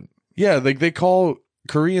 I wasn't. Yeah, like they call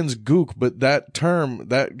Koreans gook, but that term,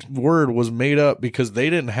 that word was made up because they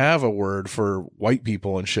didn't have a word for white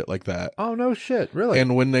people and shit like that. Oh, no shit. Really?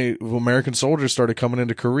 And when American soldiers started coming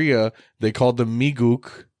into Korea, they called them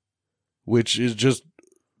Miguk, which is just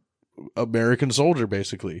American soldier,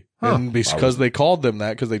 basically. Huh. And because they called them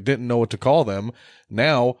that, because they didn't know what to call them,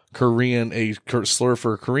 now a slur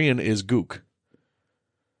for Korean is gook.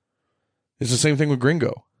 It's the same thing with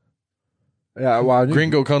gringo. Yeah, well,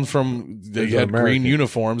 Gringo comes from, they had American. green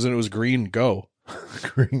uniforms and it was green go.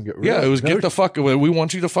 Gringo. Really? Yeah, it was No get the fuck away. We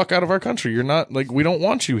want you the fuck out of our country. You're not, like, we don't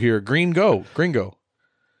want you here. Green go. Gringo.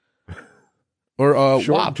 Or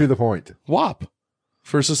short WAP. and to the point. WAP.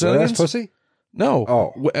 For Well, Sicilians? that's pussy? No.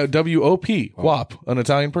 Oh. WOP. WAP. An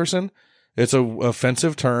Italian person. It's a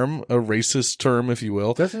offensive term, a racist term, if you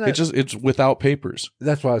will. Doesn't that- It's without papers.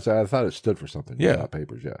 That's why I said I thought it stood for something. Yeah. Without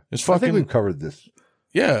papers, yeah. It's I fucking, think we've covered this.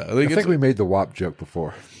 yeah. Like I think we made the WAP joke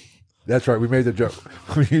before. That's right. We made the joke.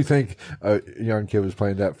 When you think a young kid was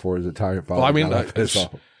playing that for his Italian father. Well, I mean, got all pissed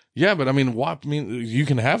off. yeah, but I mean, WAP you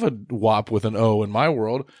can have a WAP with an O in my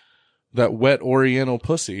world. That wet Oriental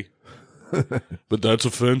pussy. But that's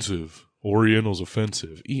offensive. Oriental's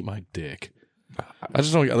offensive. Eat my dick. I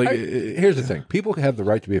just don't like. Here's the thing: people have the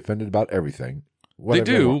right to be offended about everything. They whatever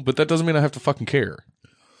do, want. but that doesn't mean I have to fucking care.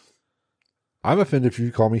 I'm offended if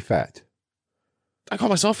you call me fat. I call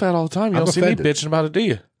myself fat all the time. You I'm don't see offended. me bitching about it, do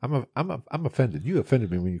you? I'm offended. You offended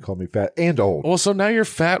me when you called me fat and old. Well, so now you're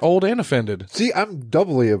fat, old, and offended. See, I'm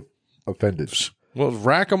doubly offended. Well,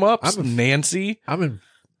 rack them up, I'm Nancy. I'm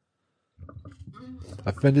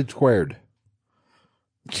offended squared.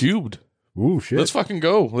 Cubed. Ooh, shit. Let's fucking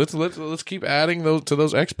go. Let's keep adding those to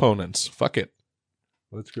those exponents. Fuck it.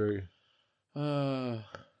 Let's go.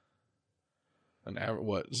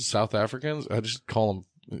 What? South Africans? I just call them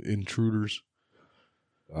intruders.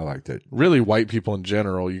 I like that. Really, white people in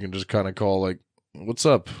general, you can just kind of call like, "What's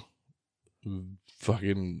up,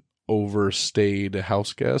 fucking overstayed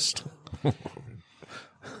house guest?"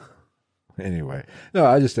 Anyway, no,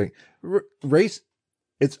 I just think race.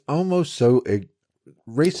 It's almost so.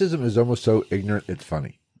 Racism is almost so ignorant. It's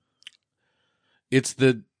funny. It's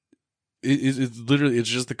literally it's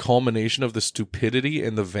just the culmination of the stupidity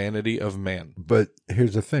and the vanity of man. But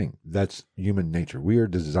here's the thing: that's human nature. We are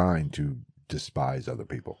designed to despise other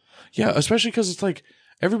people. Yeah, especially because it's like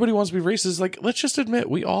everybody wants to be racist. Like, let's just admit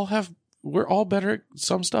we're all better at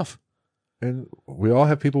some stuff. And we all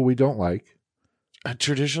have people we don't like.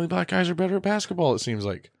 Traditionally, black guys are better at basketball. It seems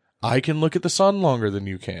like I can look at the sun longer than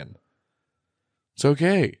you can. It's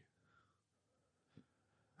okay.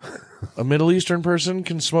 A Middle Eastern person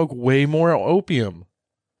can smoke way more opium.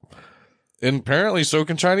 And apparently so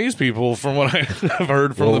can Chinese people, from what I have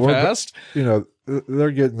heard from the past. You know,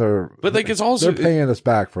 they're getting their... But like it's also... They're paying us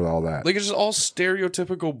back for all that. Like it's just all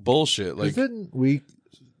stereotypical bullshit. Like, didn't we...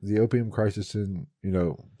 The opium crisis in,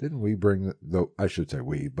 didn't we bring I should say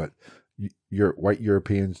we, but your white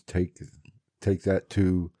Europeans take that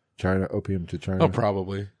to China, opium to China? Oh,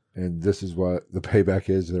 probably. And this is what the payback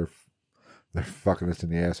is. They're fucking us in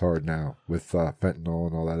the ass hard now with fentanyl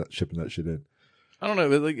and all that, shipping that shit in. I don't know,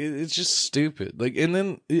 but like it's just stupid. Like, and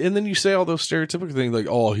then you say all those stereotypical things like,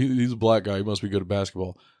 "Oh, he's a black guy. He must be good at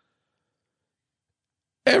basketball."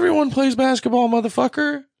 Everyone plays basketball,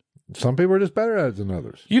 motherfucker. Some people are just better at it than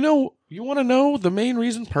others. You want to know the main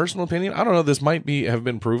reason? Personal opinion. I don't know. This might have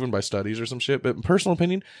been proven by studies or some shit, but personal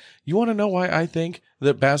opinion. You want to know why I think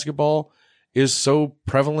that basketball is so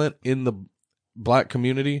prevalent in the black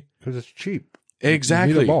community? Because it's cheap.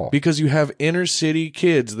 Exactly. You need a ball. Because you have inner city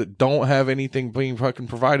kids that don't have anything being fucking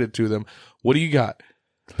provided to them. What do you got?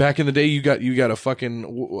 Back in the day, you got a fucking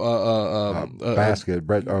basket,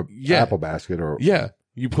 bread, or apple basket, or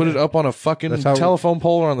you put it up on a fucking telephone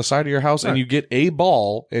pole or on the side of your house, and you get a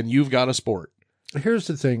ball, and you've got a sport. Here's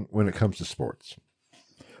the thing: when it comes to sports,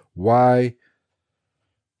 why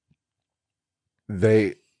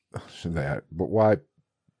why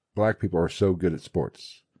black people are so good at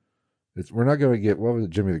sports? We're not going to get, what was it,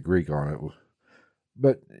 Jimmy the Greek on it,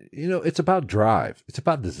 But it's about drive. It's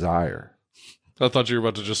about desire. I thought you were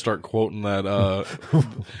about to just start quoting that.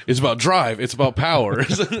 It's about drive. It's about power.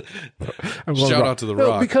 Shout out to The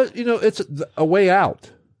Rock. Because it's a way out.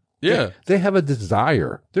 Yeah, they have a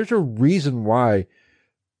desire. There's a reason why.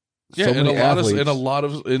 Yeah, so and many a lot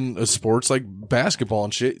of sports like basketball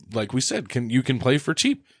and shit, like we said, you can play for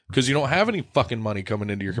cheap because you don't have any fucking money coming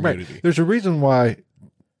into your community. Right. There's a reason why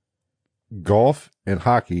golf and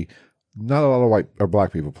hockey, not a lot of white or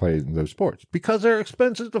black people play in those sports because they're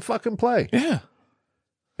expensive to fucking play. Yeah,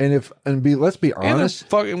 let's be honest.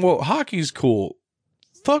 Hockey's cool.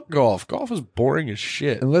 Fuck golf. Golf is boring as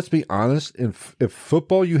shit. And let's be honest. If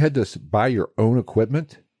football, you had to buy your own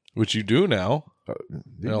equipment, which you do now.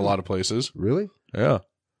 In a lot of places. Really? Yeah.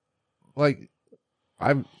 Like,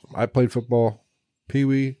 I played football,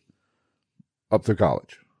 pee-wee, up to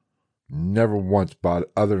college. Never once bought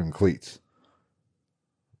it other than cleats.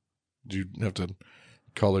 Did you have to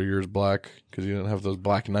color yours black because you didn't have those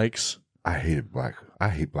black Nikes? I hated black. I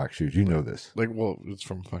hate black shoes. You know this. It's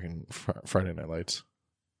from fucking Friday Night Lights.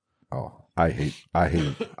 Oh, I hate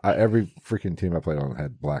every freaking team I played on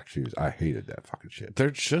had black shoes. I hated that fucking shit. They're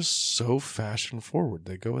just so fashion forward.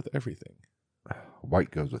 They go with everything.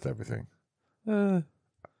 White goes with everything. Not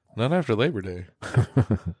after Labor Day.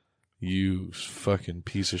 You fucking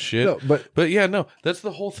piece of shit. No, but yeah, no, that's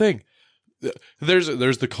the whole thing. There's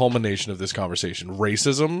the culmination of this conversation.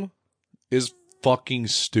 Racism is fucking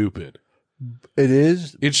stupid. It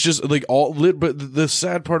is. It's just like but the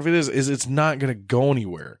sad part of it is it's not going to go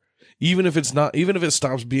anywhere. Even if it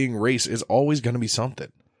stops being race, it's always going to be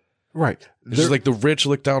something. Right. It's just like the rich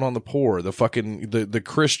look down on the poor, the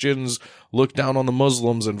Christians look down on the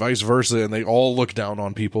Muslims and vice versa, and they all look down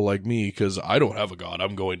on people like me because I don't have a God.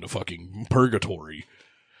 I'm going to fucking purgatory.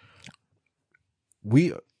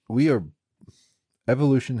 We are,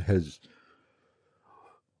 evolution has,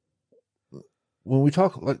 when we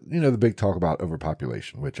talk, like, the big talk about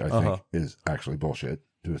overpopulation, which I think is actually bullshit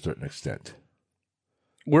to a certain extent.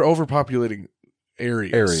 We're overpopulating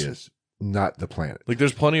areas, not the planet. Like,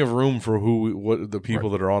 there's plenty of room for the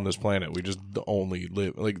people that are on this planet. We just only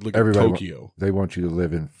live, like, look at Tokyo. They want you to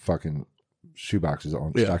live in fucking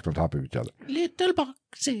shoeboxes stacked on top of each other. Little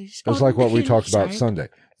boxes. It's like what we talked about Sunday.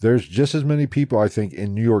 There's just as many people, I think,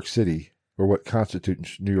 in New York City, or what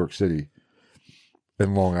constitutes New York City,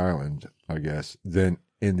 and Long Island, I guess, than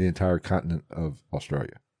in the entire continent of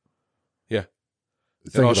Australia. Yeah.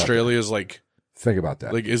 And Australia is like... Think about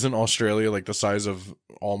that. Like, isn't Australia like the size of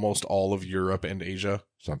almost all of Europe and Asia?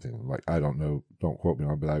 Something like, I don't know. Don't quote me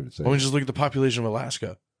on, but I would say. I mean, just look at the population of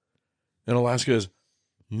Alaska. And Alaska is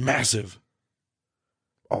massive.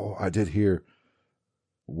 Oh, I did hear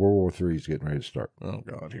World War III is getting ready to start. Oh,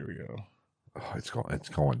 God, here we go. Oh, it's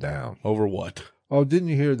going down. Over what? Oh, didn't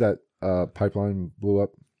you hear that pipeline blew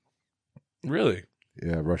up? Really?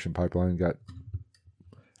 Yeah, Russian pipeline got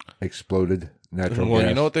exploded. Natural well, gas.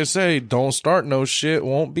 You know what they say? Don't start no shit,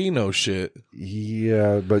 won't be no shit.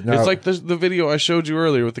 Yeah, but now... It's like the video I showed you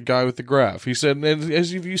earlier with the guy with the graph. He said,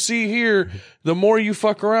 as you see here, the more you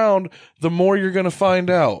fuck around, the more you're going to find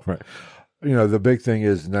out. Right. The big thing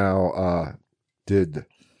is now, did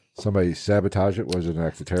somebody sabotage it? Was it an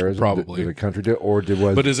act of terrorism? Probably. Did the country do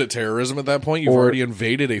it? But is it terrorism at that point? You've already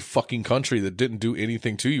invaded a fucking country that didn't do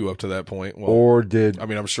anything to you up to that point. Well,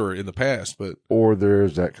 I'm sure in the past, but... Or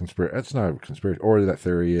there's that conspiracy. That's not a conspiracy. Or that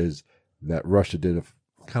theory is that Russia did a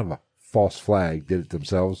kind of a false flag, did it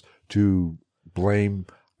themselves to blame,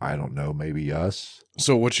 I don't know, maybe us.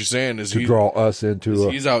 So what you're saying is to draw us into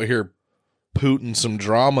he's out here putting some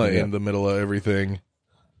drama in the middle of everything.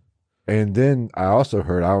 And then I also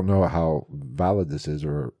heard, I don't know how valid this is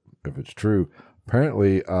or if it's true,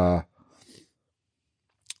 apparently the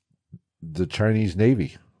Chinese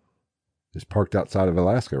Navy is parked outside of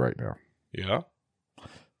Alaska right now. Yeah?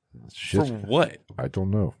 For what? I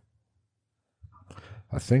don't know.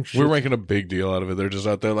 I think we're making a big deal out of it. They're just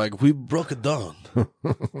out there like, we broke it down. I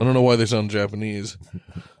don't know why they sound Japanese.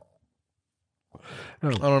 No. I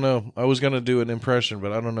don't know. I was going to do an impression,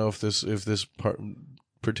 but I don't know if this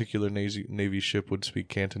particular Navy ship would speak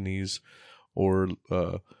Cantonese or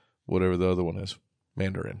whatever the other one is,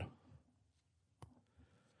 Mandarin.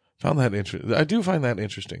 Found that interesting. I do find that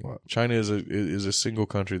interesting. China is a single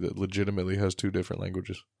country that legitimately has two different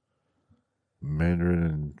languages. Mandarin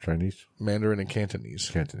and Chinese? Mandarin and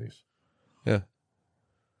Cantonese. Cantonese. Yeah.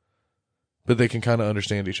 But they can kind of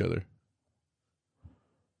understand each other.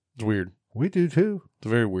 It's weird. We do too. It's a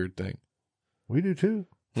very weird thing. We do too.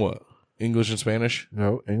 What? English and Spanish?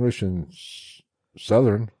 No, English and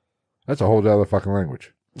Southern. That's a whole other fucking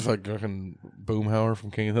language. It's like fucking Boomhauer from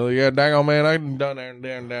King of the Hill. Yeah, dang on man, I done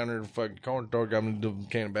down there fucking corn store, got me the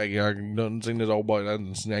can of baggy. I done seen this old boy. I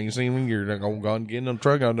ain't seen me. You're gonna go and get in the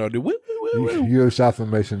truck. I know do woo woo woo. You go south of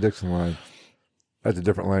the Mason-Dixon line. That's a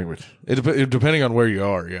different language. Depending on where you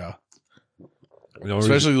are, yeah.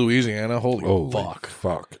 Especially Louisiana. Holy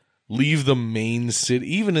fuck. Leave the main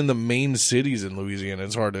city. Even in the main cities in Louisiana,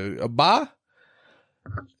 it's hard to buy.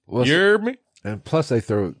 Well, You hear me? and plus, they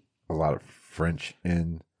throw a lot of French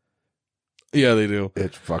in. Yeah, they do.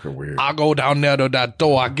 It's fucking weird. I go down there to that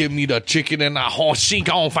door. I give me the chicken and I horse sink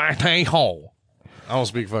on fine home. I don't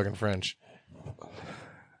speak fucking French.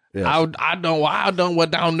 Yes. I done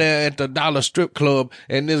went down there at the Dollar Strip Club,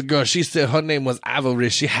 and this girl, she said her name was Ivory.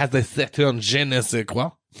 She has a certain je ne sais quoi.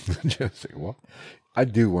 What? I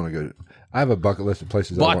do want to go. I have a bucket list of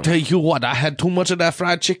places. But I I want. tell you what, I had too much of that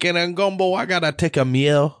fried chicken and gumbo. I gotta take a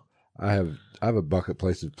meal. I have a bucket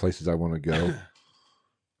places I want to go,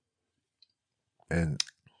 and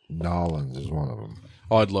Nolans is one of them.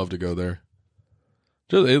 Oh, I'd love to go there.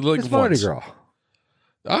 Just like It's Mardi once. Gras.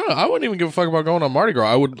 I wouldn't even give a fuck about going on Mardi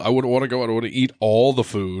Gras. I would want to go. I would eat all the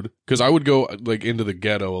food because I would go like into the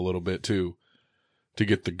ghetto a little bit too to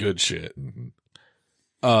get the good shit.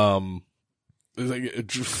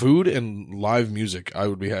 Like food and live music. I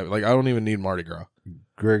would be happy. Like I don't even need Mardi Gras.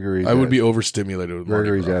 Gregory. I would be overstimulated with Mardi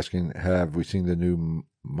Gregory's Gras. asking, have we seen the new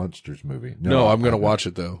Monsters movie? No, I'm gonna I watch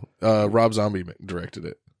it though. Rob Zombie directed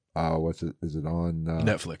it. What's it? Is it on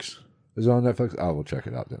Netflix. Is it on Netflix? I will check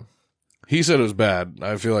it out then. He said it was bad.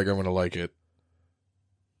 I feel like I'm gonna like it.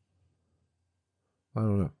 I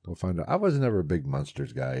don't know. We'll find out. I was never a big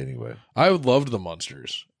Monsters guy anyway. I loved the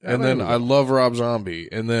Monsters, Yeah, and I then know. I love Rob Zombie,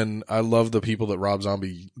 and then I love the people that Rob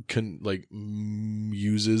Zombie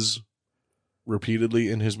uses repeatedly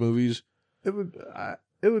in his movies. It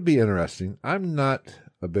would be interesting. I'm not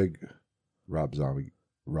a big Rob Zombie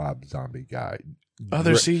guy.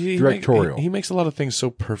 Directorial. He makes a lot of things so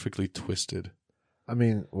perfectly twisted. I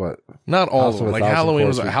mean, what? Not all House of of them. a Like Thousand Halloween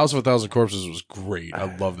Corpses. House of a Thousand Corpses was great.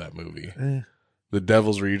 I love that movie. Eh, The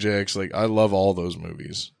Devil's Rejects. Like I love all those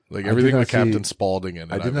movies. Like I everything did not with Captain see- Spaulding in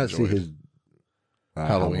it. I did I've not see enjoyed. his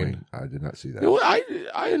Halloween. I did not see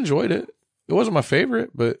that. I enjoyed it. It wasn't my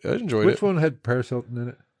favorite, but I enjoyed Which it. one had Paris Hilton in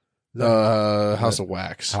it? House of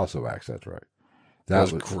Wax. House of Wax. That's right. That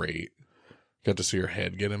was great. Got to see her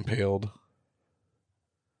head get impaled.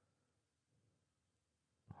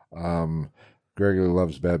 Gregory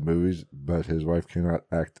loves bad movies, but his wife cannot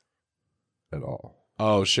act at all.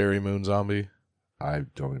 Oh, Sherry Moon Zombie. I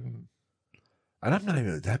don't even, and I'm not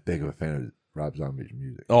even that big of a fan of Rob Zombie's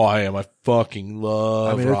music. Oh, I am. I fucking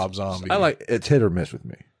love I mean, Rob Zombie. it's hit or miss with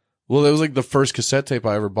me. Well, it was like the first cassette tape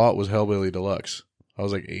I ever bought was Hellbilly Deluxe. I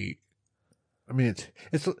was like 8. I mean,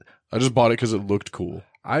 it's. I just bought it because it looked cool.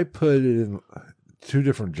 I put it in two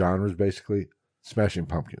different genres, basically. Smashing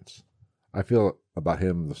Pumpkins. I feel about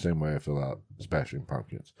him the same way I feel about Smashing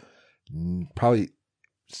Pumpkins. Probably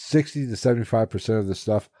 60 to 75% of the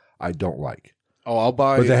stuff I don't like, Oh, I'll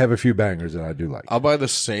buy. but they have a few bangers that I do like. I'll buy the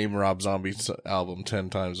same Rob Zombie album 10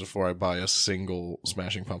 times before I buy a single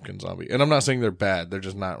Smashing Pumpkin Zombie. And I'm not saying they're bad. They're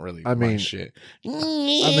just not really I my mean- shit.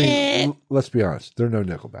 Let's be honest. They're no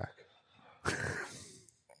Nickelback.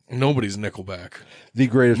 Nobody's Nickelback. The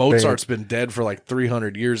greatest Mozart's been dead for like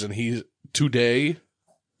 300 years, and he today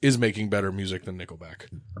is making better music than Nickelback.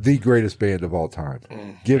 the greatest band of all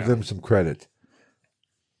time. Give them some credit.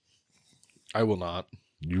 I will not,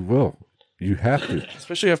 You will. You have to.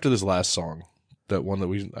 especially after this last song, that one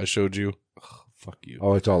that I showed you. Ugh, fuck you.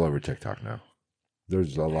 Oh, it's all over TikTok now.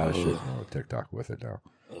 There's a lot of shit on TikTok with it now.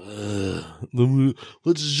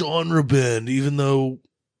 Let's genre bend, even though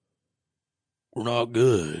we're not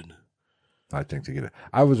good. I think to get it.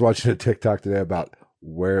 I was watching a TikTok today about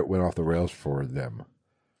where it went off the rails for them.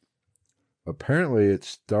 Apparently, it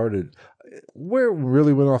started where it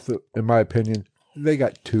really went off. In my opinion, they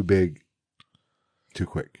got too big, too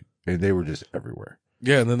quick, and they were just everywhere.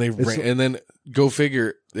 Yeah, and then It's- and then go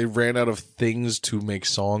figure, they ran out of things to make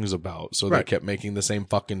songs about, so they Right. kept making the same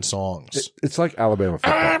fucking songs. It's like Alabama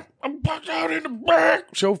football. I'm pucked out in the back.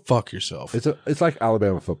 Show fuck yourself. It's like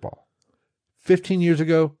Alabama football. 15 years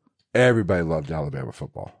ago, everybody loved Alabama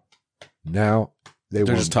football. Now They're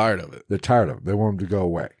want just tired of it. They're tired of it. They want them to go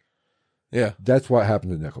away. Yeah, That's what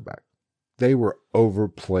happened to Nickelback. They were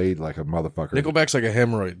overplayed like a motherfucker Nickelback's like a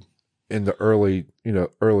hemorrhoid. in the early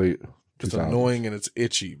It's 2000s. annoying and it's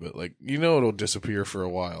itchy, but like it'll disappear for a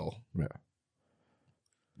while. Yeah.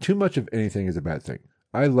 Too much of anything is a bad thing.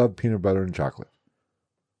 I love peanut butter and chocolate.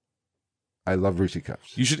 I love Reese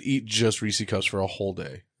Cups. You should eat just Reese Cups for a whole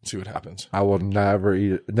day and see what happens. I will never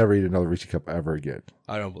eat another Reese Cup ever again.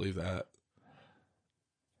 I don't believe that.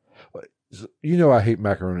 You know I hate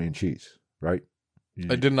macaroni and cheese, right?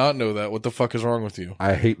 I did not know that. What the fuck is wrong with you?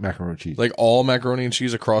 I hate macaroni and cheese. Like all macaroni and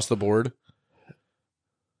cheese across the board?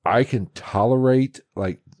 I can tolerate,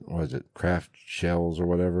 like, what is it, Kraft shells or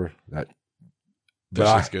whatever. That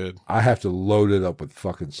That's good. I have to load it up with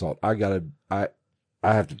fucking salt. I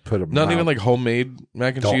have to put them. Not even like homemade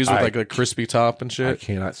mac and cheese with like a crispy top and I shit?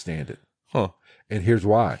 cannot stand it. Huh. And here's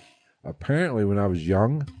why. Apparently, when I was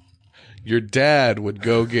young, Your dad would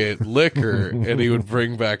go get liquor and he would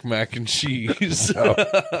bring back mac and cheese.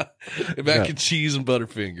 Mac and cheese and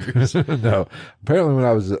Butterfingers. no. Apparently, when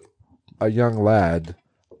I was a young lad,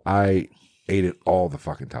 I ate it all the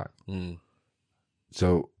fucking time. Mm.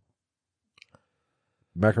 So,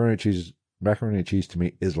 macaroni and cheese to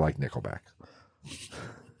me is like Nickelback.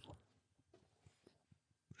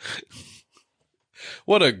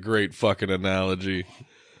 What a great fucking analogy.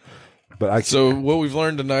 But So what we've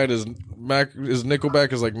learned tonight is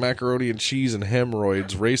Nickelback is like macaroni and cheese and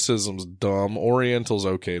hemorrhoids. Racism's dumb. Oriental's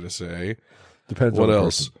okay to say. depends What on the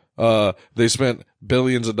else? person. They spent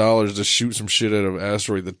billions of dollars to shoot some shit out of an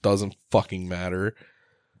asteroid that doesn't fucking matter.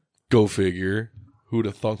 Go figure. Who'd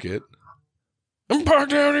have thunk it? I'm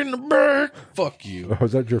parked out in the back. Fuck you. Oh,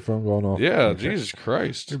 is that your phone going off? Yeah, Okay. Jesus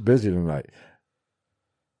Christ. You're busy tonight.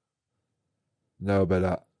 No,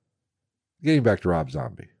 but getting back to Rob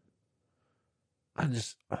Zombie,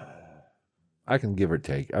 I can give or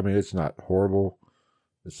take. I mean, it's not horrible.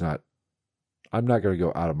 It's not. I'm not going to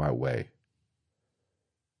go out of my way.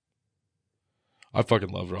 I fucking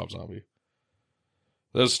love Rob Zombie.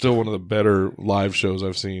 That's still one of the better live shows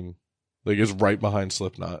I've seen. Like, it's right behind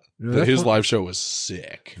Slipknot. You know, that's His one- live show was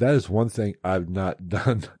sick. That is one thing I've not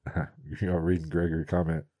done. Reading Gregory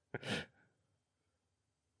comment.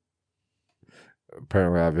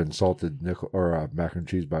 Apparently, I've insulted mac and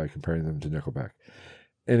cheese by comparing them to Nickelback.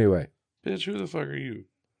 Anyway, Bitch, who the fuck are you?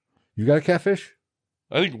 you got a catfish?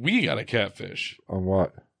 I think we got a catfish. On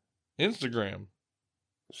what? Instagram.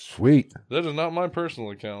 Sweet. That is not my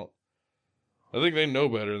personal account. I think they know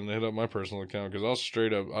better than to hit up my personal account because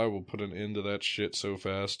I will put an end to that shit so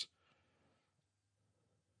fast.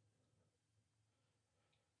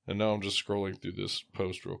 And now I'm just scrolling through this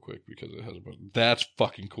post real quick because it has a bunch. That's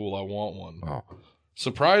fucking cool. I want one. Oh,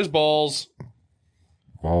 Surprise balls.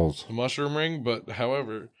 balls. A mushroom ring, but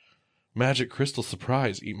however, magic crystal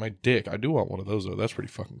surprise. Eat my dick. I do want one of those though. That's pretty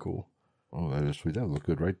fucking cool. Oh, that is sweet. That would look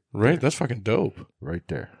good right Right? That's fucking dope. right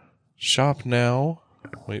there. Shop now.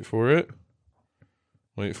 Wait for it.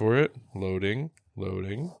 Wait for it. Loading.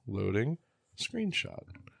 Loading. Loading. Screenshot.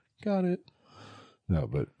 Got it. No,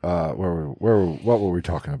 but what were we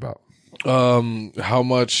talking about? How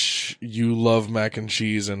much you love mac and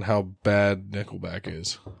cheese and how bad Nickelback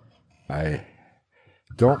is. I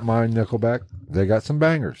don't mind Nickelback. They got some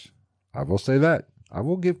bangers. I will say that. I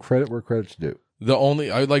will give credit where credit's due.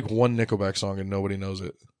 I like one Nickelback song and nobody knows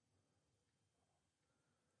it.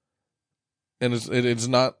 And it's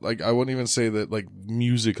not like, I wouldn't even say that like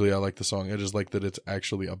musically I like the song. I just like that it's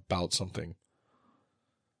actually about something.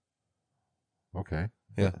 Okay.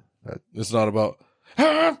 Yeah. It's not about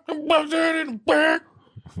you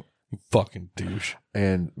fucking douche.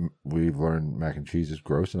 And we've learned mac and cheese is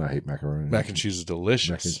gross, and I hate macaroni. Mac and cheese is delicious.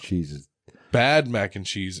 Mac and cheese is. Bad mac and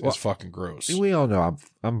cheese Well, is fucking gross. We all know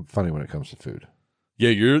I'm funny when it comes to food. Yeah,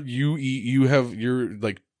 you're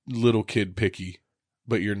like little kid picky,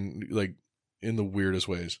 but you're like in the weirdest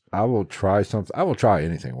ways. I will try something. I will try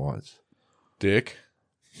anything once. Dick.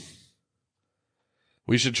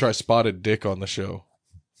 We should try spotted dick on the show.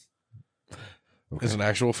 Okay. It's an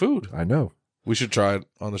actual food. I know. We should try it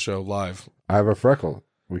on the show live. I have a freckle.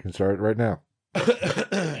 We can start it right now.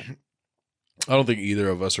 I don't think either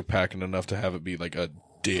of us are packing enough to have it be like a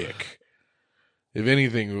dick. If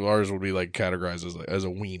anything, ours would be like categorized as a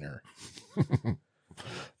wiener.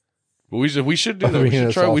 But we should do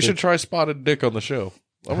that. We should try spotted dick on the show.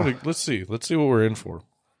 Let's see what we're in for.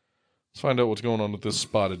 Let's find out what's going on with this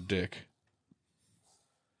spotted dick.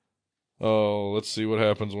 Oh, let's see what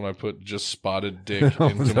happens when I put just spotted dick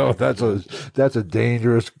into No, my... that's a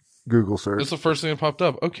dangerous Google search. That's the first thing that popped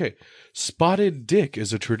up. Okay. Spotted dick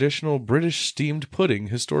is a traditional British steamed pudding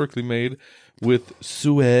historically made with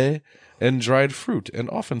suet and dried fruit and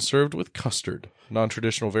often served with custard.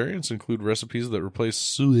 Non-traditional variants include recipes that replace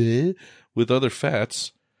suet with other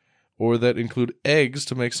fats or that include eggs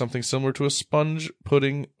to make something similar to a sponge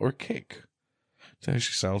pudding or cake. That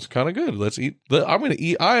actually sounds kind of good. Let's eat.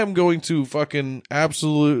 I am going to fucking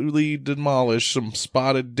absolutely demolish some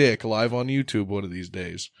spotted dick live on YouTube one of these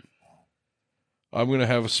days. I'm going to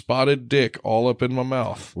have a spotted dick all up in my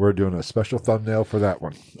mouth. We're doing a special thumbnail for that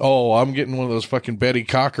one. Oh, I'm getting one of those fucking Betty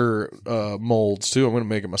Cocker molds, too. I'm going to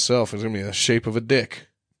make it myself. It's going to be the shape of a dick.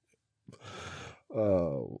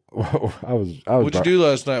 What'd you do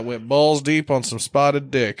last night? Went balls deep on some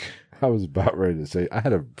spotted dick. I was about ready to say, I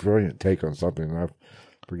had a brilliant take on something, and I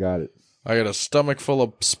forgot it. I got a stomach full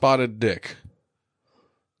of spotted dick.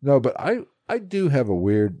 No, but I do have a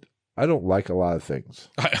weird... I don't like a lot of things.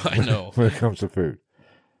 I know. When it comes to food.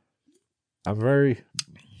 I'm very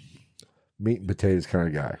meat and potatoes kind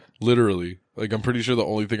of guy. Literally. Like, I'm pretty sure the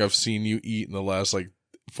only thing I've seen you eat in the last,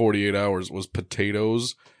 48 hours was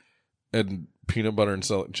potatoes and peanut butter and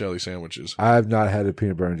jelly sandwiches. I have not had a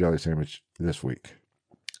peanut butter and jelly sandwich this week.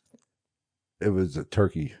 It was a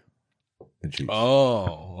turkey and cheese.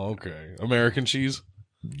 Oh, okay. American cheese?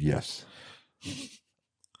 Yes.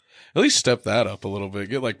 At least step that up a little bit.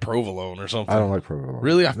 Get provolone or something. I don't like provolone.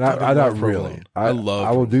 Really? I not really. I love.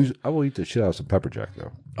 I will eat the shit out of some pepper jack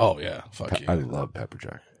though. Oh yeah, fuck yeah. I love pepper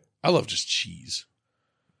jack. I love just cheese.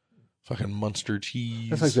 Fucking Munster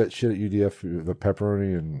cheese. That's like that shit at UDF, the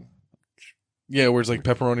pepperoni and. Yeah, where it's like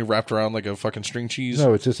pepperoni wrapped around like a fucking string cheese.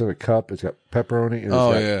 No, it's just in a cup. It's got pepperoni and it's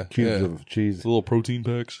got cubes of cheese. The little protein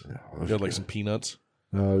packs. Yeah, You got some peanuts.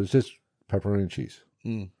 No, it's just pepperoni and cheese.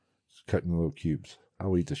 Mm. It's cut in little cubes. I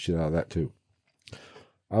will eat the shit out of that too.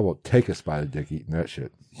 I will take a spotted dick eating that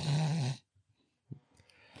shit.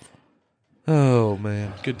 Oh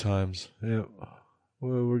man, good times. Yeah,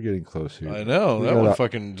 well, we're getting close here. I know that one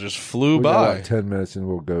fucking just flew we got by. about 10 minutes and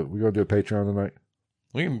we'll go. We're gonna do a Patreon tonight.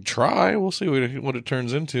 We can try. We'll see what it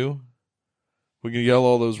turns into. We can yell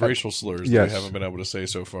all those racial slurs that yes. we haven't been able to say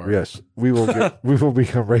so far. Yes, we will. We will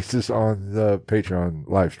become racist on the Patreon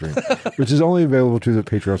live stream, which is only available to the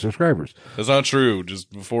Patreon subscribers. That's not true.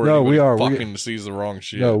 Just before we are fucking sees the wrong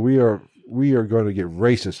shit. No, we are going to get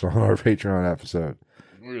racist on our Patreon episode.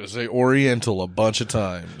 We're going to say Oriental a bunch of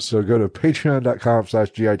times. So go to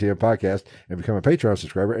patreon.com/GITM podcast and become a Patreon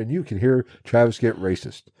subscriber, and you can hear Travis get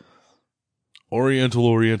racist. Oriental,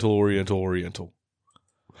 Oriental, Oriental, Oriental.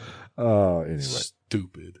 Anyway.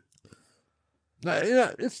 Stupid.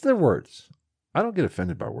 Yeah, it's their words. I don't get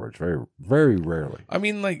offended by words very, very rarely. I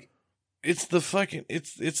mean, it's the fucking,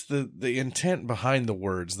 it's the intent behind the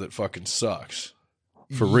words that fucking sucks.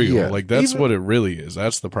 For real. Yeah, that's what it really is.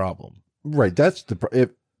 That's the problem. Right. That's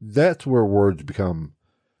that's where words become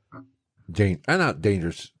not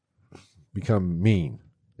dangerous, become mean,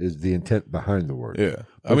 is the intent behind the word. Yeah.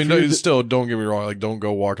 But I mean, still, don't get me wrong. Don't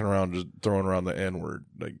go walking around just throwing around the N word.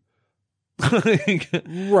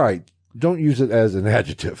 Right. Don't use it as an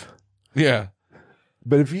adjective. Yeah.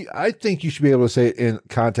 But I think you should be able to say it in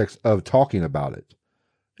context of talking about it.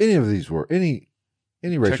 Any of these words, any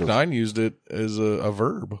racial. Tech9 used it as a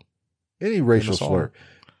verb. Any racial slur.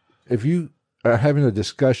 If you are having a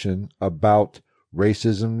discussion about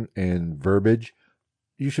racism and verbiage,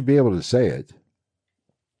 you should be able to say it.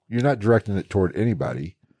 You're not directing it toward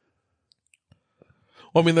anybody.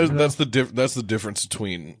 Well, I mean, that's the difference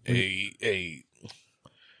between a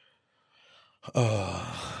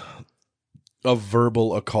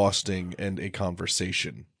verbal accosting and a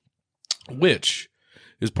conversation, which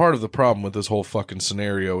is part of the problem with this whole fucking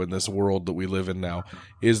scenario in this world that we live in now,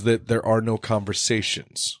 is that there are no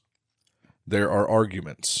conversations. There are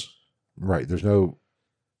arguments. Right. There's no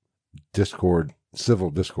discord, civil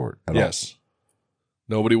discord at all. Yes.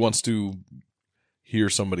 Nobody wants to hear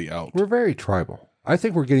somebody out. We're very tribal. I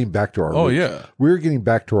think we're getting back to our roots. Yeah. We're getting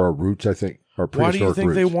back to our roots, I think. Our prehistoric Why do you think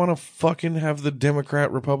roots. they want to fucking have the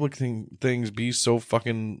Democrat-Republican things be so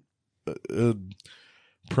fucking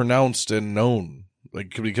pronounced and known?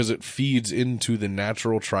 Because it feeds into the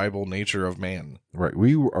natural tribal nature of man. Right.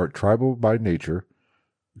 We are tribal by nature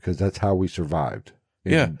because that's how we survived.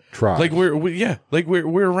 Tribes.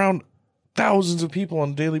 We're around thousands of people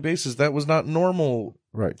on a daily basis. That was not normal.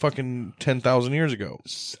 Right. Fucking 10,000 years ago.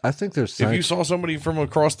 I think there's if you saw somebody from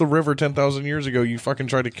across the river 10,000 years ago, you fucking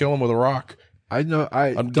tried to kill them with a rock. I know.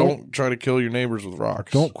 Don't try to kill your neighbors with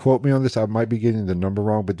rocks. Don't quote me on this. I might be getting the number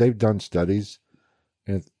wrong, but they've done studies,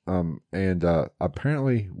 and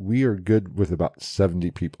apparently we are good with about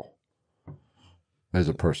 70 people as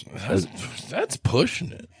a person. That's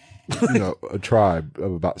pushing it. A tribe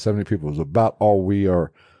of about 70 people is about all we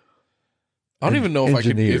are. I don't even know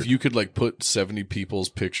if you could put 70 people's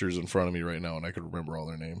pictures in front of me right now and I could remember all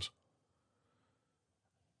their names.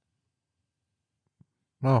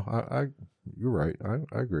 No, you're right.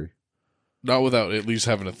 I agree. Not without at least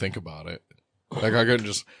having to think about it. I couldn't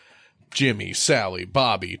just Jimmy, Sally,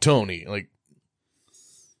 Bobby, Tony,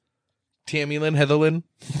 Tammy Lynn, Heather Lynn.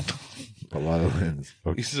 A lot of Lynn's.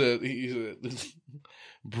 Okay. He said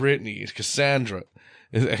Brittany, Cassandra.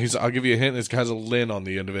 I'll give you a hint. This guy's a Lynn on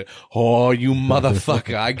the end of it. Oh, you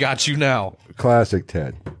motherfucker! I got you now. Classic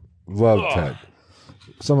Ted. Love Ted.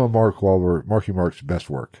 Some of Marky Mark's best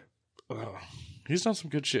work. He's done some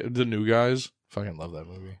good shit. The New Guys. Fucking love that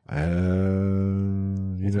movie.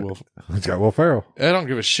 It's got Will Ferrell. I don't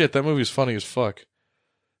give a shit. That movie's funny as fuck.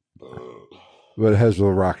 But it has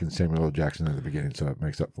Lil Rock and Samuel L. Jackson in the beginning, so it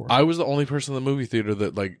makes up for it. I was the only person in the movie theater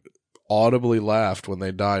that like audibly laughed when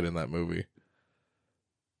they died in that movie.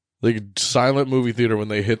 Like silent movie theater when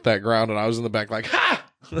they hit that ground, and I was in the back like, ha!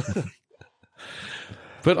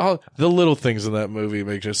 But all the little things in that movie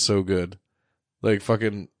make it so good. Like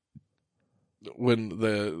fucking when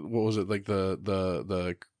what was it, like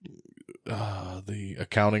the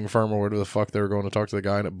accounting firm or whatever the fuck they were going to talk to the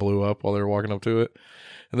guy, and it blew up while they were walking up to it.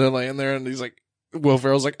 And then laying there, and he's like, Will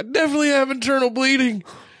Ferrell's like, I definitely have internal bleeding.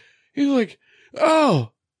 He's like,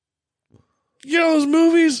 oh, you know those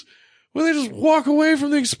movies where they just walk away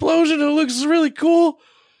from the explosion and it looks really cool?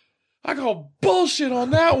 I call bullshit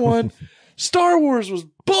on that one. Star Wars was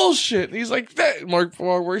bullshit. And he's like, that Mark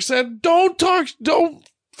Wahlberg said, don't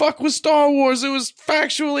fuck with Star Wars. It was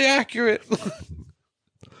factually accurate.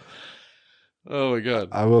 Oh my God.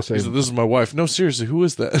 I will say, he said, this is my wife. No, seriously, who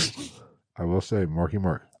is that? I will say, Marky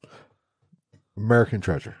Mark. American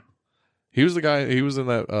Treasure. He was the guy, he was in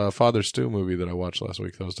that Father Stew movie that I watched last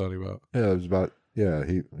week that I was talking about. Yeah, it was about,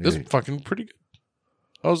 It's fucking pretty good.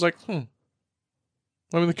 I was like, I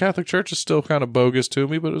mean, the Catholic Church is still kind of bogus to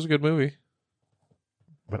me, but it was a good movie.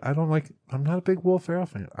 But I'm not a big Will Ferrell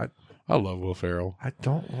fan. I love Will Ferrell. I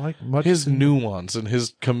don't like much. His nuance and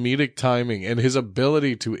his comedic timing and his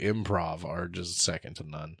ability to improv are just second to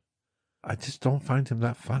none. I just don't find him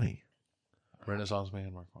that funny. Renaissance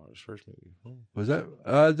Man, Mark Wahlberg's first movie. Was that?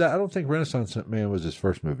 I don't think Renaissance Man was his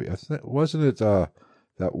first movie. Wasn't it that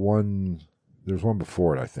one? There's one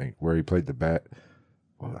before it, I think, where he played the bat.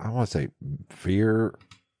 Well, I want to say Fear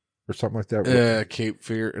or something like that. Cape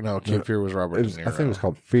Fear. No, Cape Fear was Robert De Niro. I think it was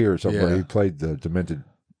called Fear or something. Where he played the demented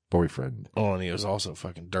boyfriend. Oh, and he was also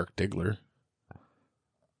fucking Dirk Diggler.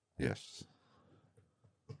 Yes.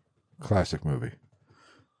 Classic movie.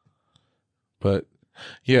 But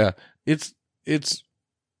yeah, it's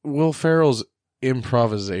Will Ferrell's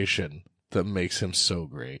improvisation that makes him so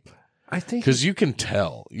great. I think because you can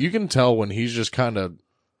tell when he's just kind of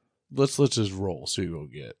let's just roll, see what we'll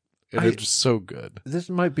get, and it's so good. This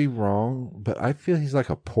might be wrong, but I feel he's like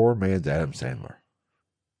a poor man's Adam Sandler.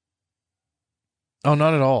 Oh,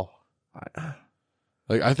 not at all.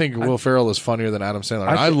 I think Will Ferrell is funnier than Adam Sandler.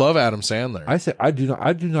 I love Adam Sandler.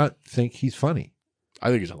 I do not think he's funny. I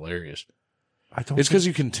think he's hilarious. It's because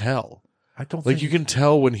you can tell. I don't you can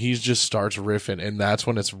tell when he just starts riffing, and that's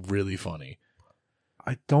when it's really funny.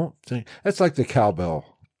 I don't think it's like the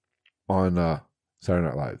cowbell on Saturday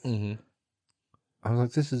Night Live. Mm-hmm. I was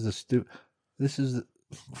like, this is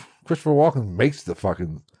Christopher Walken makes the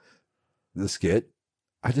skit.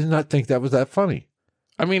 I did not think that was that funny.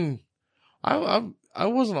 I mean, I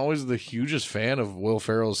wasn't always the hugest fan of Will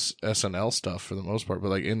Ferrell's SNL stuff for the most part, but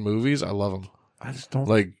like in movies, I love him. I just don't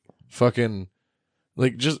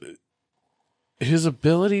just his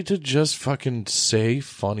ability to just fucking say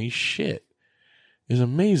funny shit is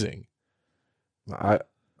amazing. I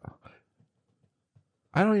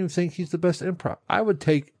don't even think he's the best improv. I would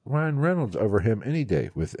take Ryan Reynolds over him any day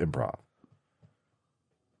with improv.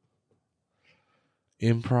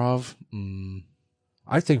 Improv?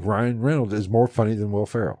 I think Ryan Reynolds is more funny than Will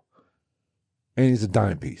Ferrell. And he's a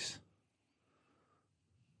dime piece.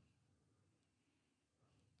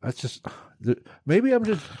 That's just... Maybe I'm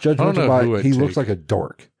just judgmental by he looks like a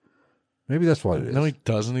dork. Maybe that's what it is. No, he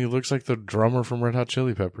doesn't. He looks like the drummer from Red Hot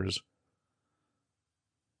Chili Peppers.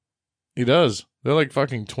 He does. They're like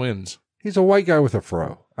fucking twins. He's a white guy with a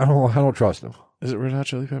fro. I don't trust him. Is it Red Hot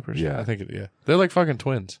Chili Peppers? Yeah. I think it, yeah. They're like fucking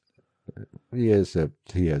twins. He has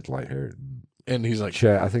light hair. And he's like...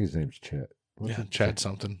 Chet. I think his name's Chet. Chad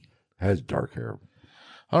something. Has dark hair.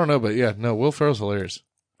 I don't know, but yeah, no, Will Ferrell's hilarious.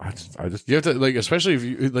 I just you have to especially if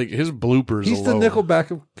you his bloopers. He's alone. the Nickelback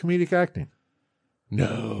of comedic acting.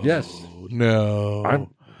 No. Yes. No.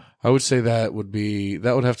 I would say that would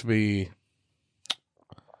have to be.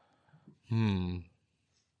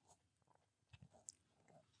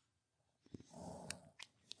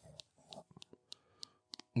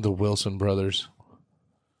 The Wilson brothers.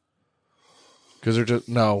 Because they're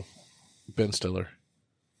just Ben Stiller.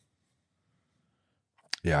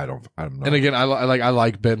 Yeah, I'm not. And again, I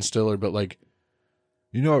like Ben Stiller, but like,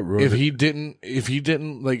 you know what ruined if he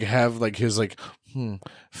didn't like have like his like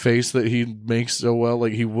face that he makes so well,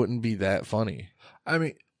 like he wouldn't be that funny. I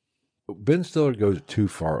mean, Ben Stiller goes too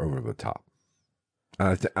far over the top.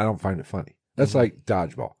 And I don't find it funny. That's like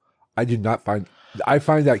Dodgeball. I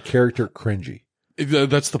find that character cringy.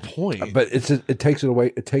 That's the point. But it takes it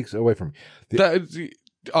away. It takes it away from me.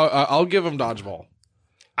 I'll give him Dodgeball.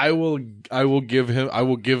 I will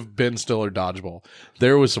give Ben Stiller Dodgeball.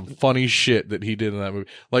 There was some funny shit that he did in that movie.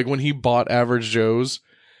 Like when he bought Average Joe's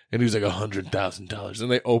and he was like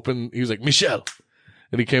 $100,000 and he was like, Michelle.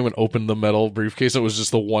 And he came and opened the metal briefcase. It was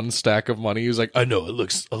just the one stack of money. He was like, I know it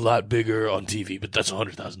looks a lot bigger on TV, but that's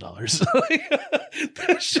 $100,000.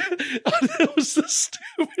 That was the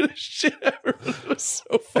stupidest shit ever. It was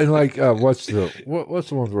so funny. And like, what's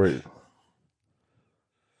the one where him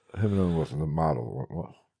and Owen Wilson, the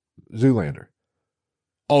model, Zoolander.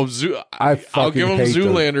 Oh, I'll give him hate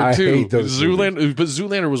Zoolander those. too. I hate those Zoolander, but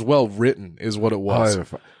Zoolander was well written, is what it was.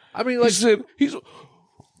 I mean, like, he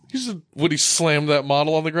said when he slammed that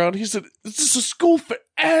model on the ground, he said, "Is this a school for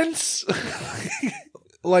ants?"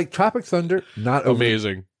 like Tropic Thunder,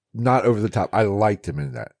 amazing, not over the top. I liked him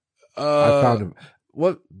in that. I found him.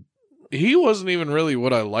 He wasn't even really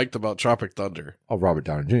what I liked about Tropic Thunder. Oh, Robert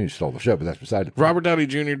Downey Jr. stole the show, but that's beside the point. Robert Downey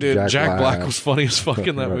Jr. did. Jack Black was funny as fuck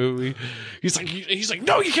in that Right. movie. He's like,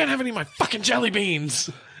 no, you can't have any of my fucking jelly beans.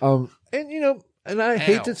 And and I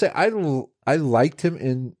hate to say, I liked him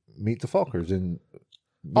in Meet the Fockers and.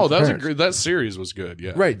 Oh, that series was good.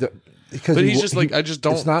 Yeah, Right. Because but he's just like, I just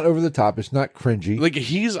don't. It's not over the top. It's not cringy. Like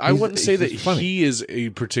I wouldn't say that just funny. he is a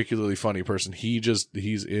particularly funny person.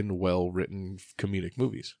 He's in well written comedic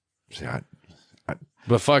movies. See,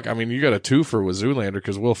 But fuck, I mean, you got a twofer with Zoolander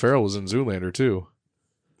because Will Ferrell was in Zoolander too.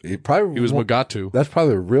 he was Mugatu. That's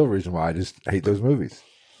probably the real reason why I just hate those movies.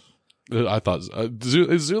 I thought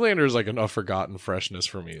Zoolander is like a forgotten freshness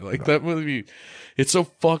for me. Like that movie, it's so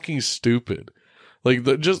fucking stupid. Like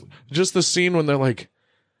just the scene when they're like,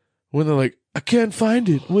 I can't find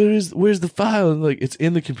it. Where's the file? And like, it's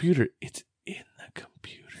in the computer. It's in the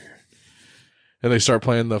computer. And they start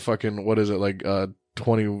playing the fucking, what is it, like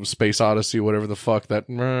 20 Space Odyssey, whatever the fuck that,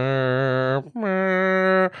 and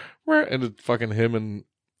it's fucking him and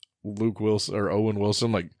Luke Wilson or Owen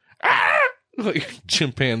Wilson like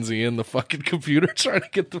chimpanzee in the fucking computer trying to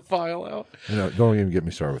get the file out. Don't even get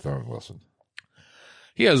me started with Owen Wilson.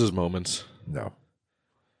 He has his moments. No.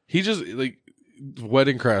 He just like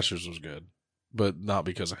Wedding Crashers was good, but not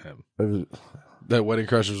because of him. That Wedding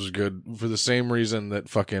Crashers was good for the same reason that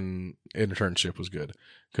fucking Internship was good,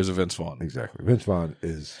 because of Vince Vaughn. Exactly. Vince Vaughn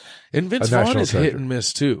is and Vince Vaughn is hit and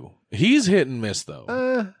miss too. He's hit and miss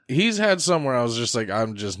though. He's had some where I was just like,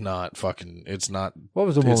 I'm just not fucking. It's not. What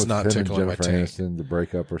was the one it's with not him tickling and my Jennifer tank. Aniston, the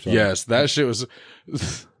breakup or something? Yes, that shit was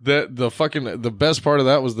the best part of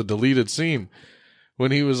that was the deleted scene. When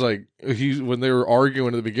he was like, when they were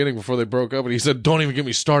arguing at the beginning before they broke up, and he said, "Don't even get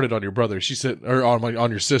me started on your brother." She said, or on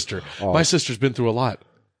your sister. Oh. My sister's been through a lot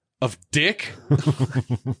of dick. I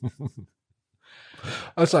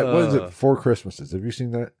was like, what is it? 4 Christmases. Have you seen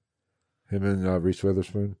that? Him and Reese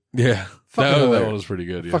Witherspoon. Yeah, Fucking that one was pretty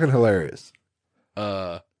good. Yeah. Fucking hilarious.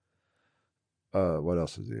 What What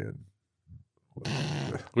else is he in?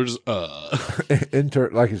 we're just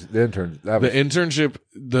Intern, like his the intern. the internship,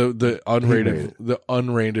 the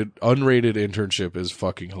unrated internship is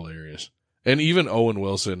fucking hilarious, and even Owen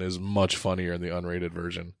Wilson is much funnier in the unrated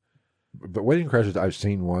version. But Wedding Crashers I've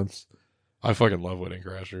seen once. I fucking love Wedding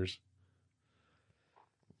Crashers.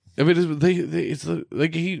 I mean, it's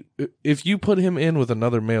like if you put him in with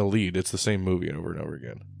another male lead, it's the same movie over and over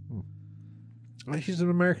again. He's an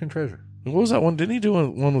American treasure. What was that one? Didn't he do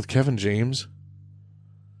one with Kevin James?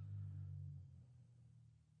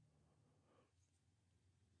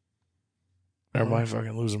 Or am I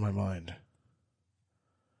fucking losing my mind?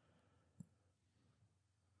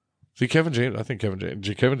 See, Kevin James. I think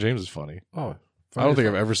Kevin James is funny. Oh, I don't think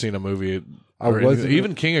I've ever seen a movie.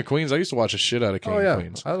 Even King of Queens. I used to watch a shit out of King of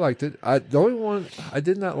Queens. I liked it. The only one I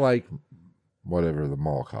did not like, whatever the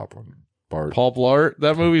mall cop one, Bart. Paul Blart.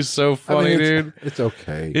 That movie's so funny, dude. It's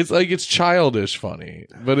okay. It's like it's childish funny,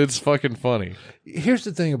 but it's fucking funny. Here's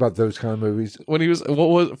the thing about those kind of movies. When he was, what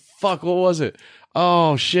was it?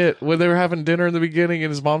 Oh shit! When they were having dinner in the beginning,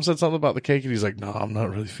 and his mom said something about the cake, and he's like, "No, I'm not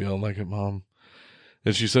really feeling like it, Mom."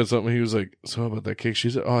 And she said something. He was like, "So about that cake?" She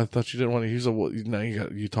said, "Oh, I thought you didn't want it." He's like, "Well, now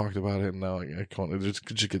you talked about it, and now I can't. Just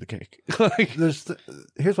get the cake." Like,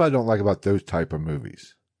 Here's what I don't like about those type of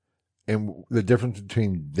movies, and the difference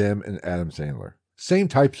between them and Adam Sandler. Same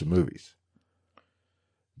types of movies.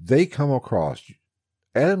 They come across.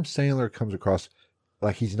 Adam Sandler comes across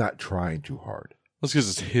like he's not trying too hard. that's because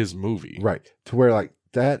it's his movie, Right. To where like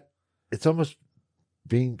that, it's almost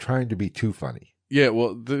trying to be too funny. Yeah,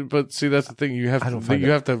 well, but see, that's the thing. You have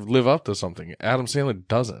to live up to something. Adam Sandler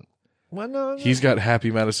doesn't. Well, no, He's got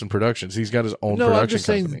Happy Madison Productions. He's got his own no, I'm production just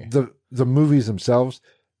company. saying the movies themselves,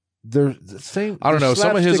 they're the same. I don't know.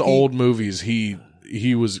 Some of his slapsticky- old movies, he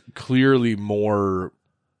was clearly more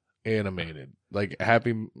animated, like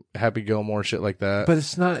Happy Gilmore, shit like that. but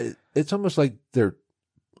it's not. It's almost like they're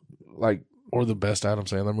like Or the best Adam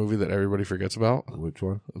Sandler movie that everybody forgets about, which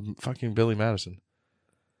one? fucking Billy Madison.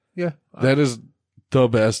 Yeah, That is the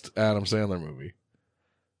best Adam Sandler movie.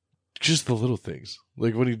 Just the little things.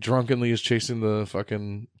 Like when he drunkenly is chasing the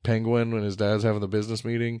fucking penguin when his dad's having the business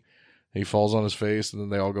meeting. He falls on his face and then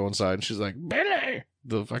they all go inside and she's like, Billy!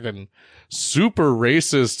 The fucking super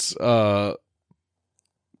racist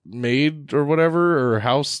maid or whatever, or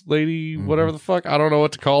house lady, whatever the fuck. I don't know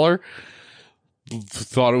what to call her.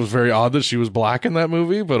 Thought it was very odd that she was black in that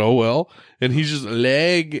movie, but oh well. And he just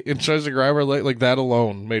leg and tries to grab her leg. Like that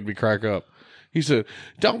alone made me crack up. He said,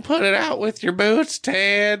 "Don't put it out with your boots,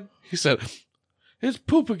 Ted." He said, "It's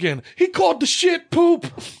poop again." He called the shit poop.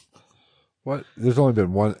 what? There's only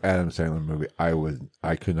been one Adam Sandler movie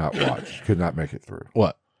I could not watch, could not make it through.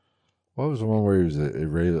 What? What was the one where he was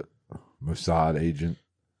a Mossad agent?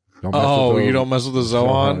 Don't mess Oh, with you those. don't mess with the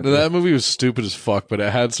Zohan? That movie was stupid as fuck, but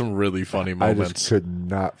it had some really funny I moments. just could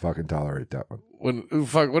not fucking tolerate that one.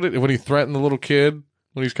 When he threatened the little kid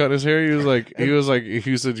when he's cutting his hair,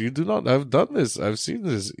 he said, "You do not. I've done this. I've seen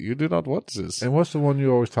this. You do not want this." And what's the one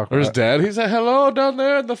you always talk Or his about? dad, he said, "Hello down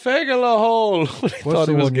there in the Fagala hole." When he What's thought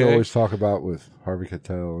the he was one you gay. always talk about with Harvey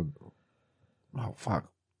Keitel? And, oh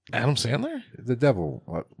fuck, Adam Sandler? the devil.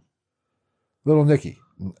 What? Little Nicky.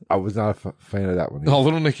 I was not a fan of that one. Oh,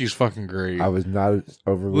 Little Nicky's fucking great. I was not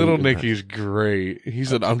overly Little impressed. Nicky's great. He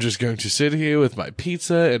said, "I'm just going to sit here with my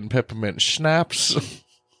pizza and peppermint schnapps."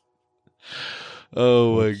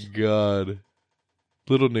 Oh my god.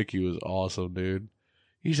 Little Nicky was awesome, dude.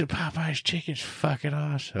 He said, "Popeye's chicken's fucking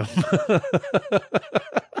awesome."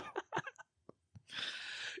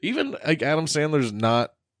 Even like Adam Sandler's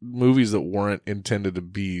not movies that weren't intended to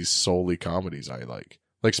be solely comedies I like.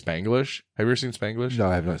 Like Spanglish. Have you ever seen Spanglish? No,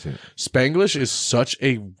 I have not seen it. Spanglish is such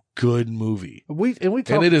a good movie. We talked.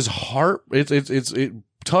 And it is it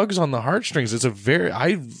tugs on the heartstrings. It's a very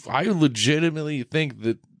I legitimately think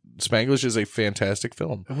that Spanglish is a fantastic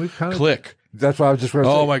film. and we kind of. Click. That's what I was just going to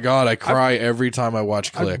say. Oh my god, I cry every time I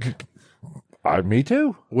watch Click. Me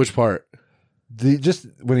too. Which part? Just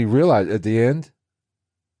when he realized at the end,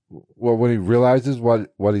 well, when he realizes what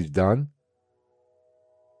he's done,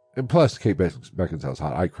 and plus Kate Beckinsale's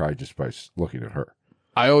hot. I cried just by looking at her.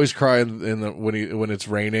 I always cry in the when it's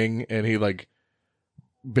raining and he like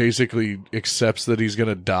basically accepts that he's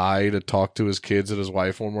gonna die to talk to his kids and his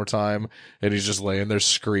wife one more time, and he's just laying there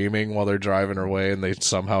screaming while they're driving her away, and they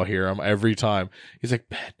somehow hear him every time. He's like,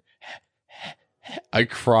 "Ben." I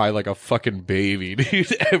cry like a fucking baby,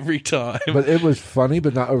 dude, every time. But it was funny,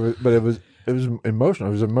 but not over. But it was emotional.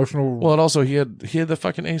 It was emotional. Well, and also he had the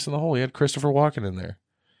fucking ace in the hole. He had Christopher Walken in there.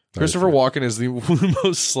 Christopher Walken is the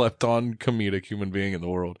most slept on comedic human being in the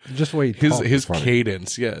world. just the way he talked His was funny.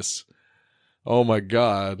 cadence, yes. Oh my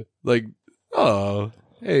god. Like, oh,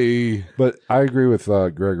 hey. But I agree with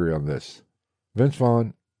Gregory on this. Vince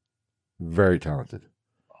Vaughn, very talented.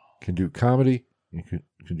 Can do comedy. And can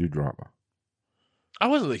do drama. I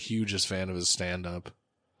wasn't the hugest fan of his stand up.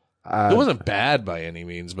 Uh, It wasn't bad by any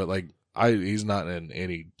means, but like he's not in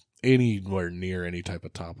anywhere near any type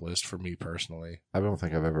of top list for me personally. I don't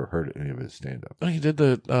think I've ever heard any of his stand up. Oh, he did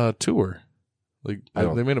the tour. Like I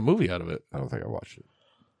don't- they made a movie out of it. I don't think I watched it.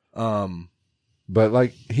 But But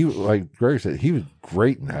like Gregory said, he was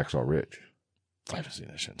great in Hacksaw Ridge. I haven't seen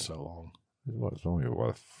that shit in so long. It's only a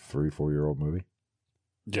 3-4 year old movie.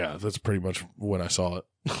 Yeah, that's pretty much when I saw it.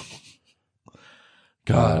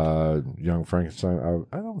 God. Young Frankenstein.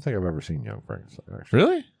 I don't think I've ever seen Young Frankenstein. Actually,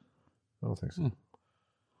 Really? I don't think so. Hmm.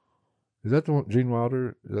 Is that the one, Gene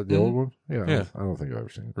Wilder? Is that the old one? Yeah. Yeah. I don't think I've ever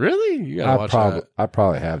seen it. Really? You gotta watch that. I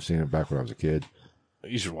probably have seen it back when I was a kid,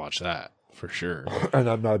 You should watch that for sure. and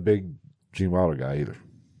I'm not a big Gene Wilder guy either.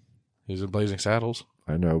 He's in Blazing Saddles.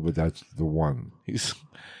 I know, but that's the one. He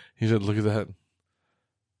said, "Look at that,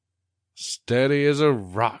 steady as a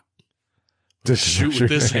rock." Just Shoot with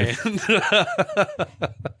this hand.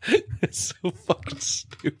 It's so fucking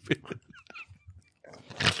stupid.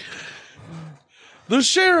 The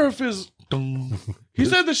sheriff is. He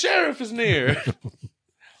said the sheriff is near.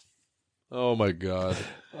 Oh my god.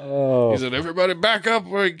 Oh, He said, "Everybody back up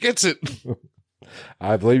where he gets it."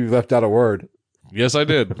 I believe you left out a word. Yes, I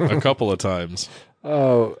did a couple of times.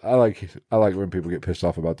 Oh, I like when people get pissed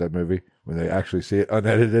off about that movie when they actually see it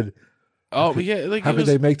unedited. Oh, but yeah, like How it could was,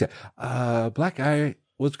 they make that? Black guy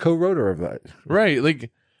was co-writer of that. right,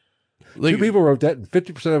 like Like, 2 people wrote that, and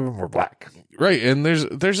 50% of them were black. right, and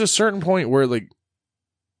there's a certain point where like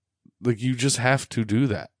you just have to do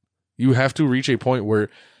that. You have to reach a point where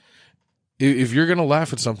if you're gonna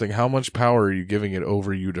laugh at something, how much power are you giving it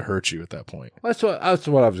over you to hurt you at that point? That's what I was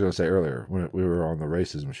going to say earlier when we were on the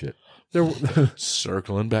racism shit.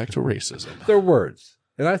 Circling back to racism. They're words,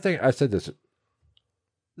 and I think I said this.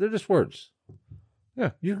 They're just words.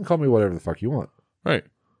 Yeah, you can call me whatever the fuck you want. Right.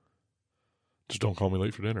 Just don't call me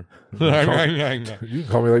late for dinner. You can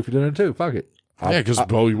call me late for dinner too. Fuck it. Yeah, because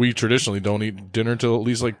we traditionally don't eat dinner till at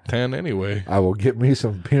least like 10 anyway. I will get me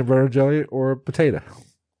some peanut butter and jelly or a potato.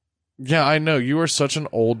 Yeah, I know. You are such an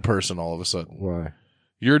old person all of a sudden. Why?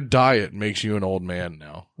 Your diet makes you an old man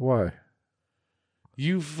now. Why?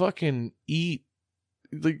 You fucking eat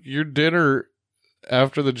like your dinner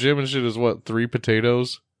after the gym and shit is what, 3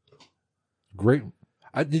 potatoes? Great.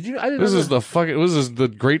 I didn't. This is the fucking. Was this the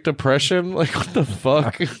Great Depression? Like what the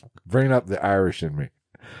fuck? Bringing up the Irish in me.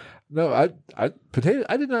 No, potato.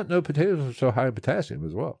 I did not know potatoes were so high in potassium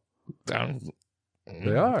as well.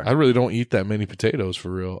 They are. I really don't eat that many potatoes for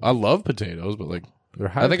real. I love potatoes, but like They're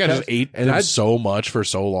high. I think I just ate and them so much for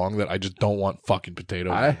so long that I just don't want fucking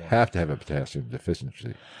potatoes. I anymore. have to have a potassium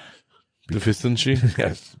deficiency. Deficiency?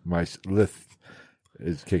 Yes, my lith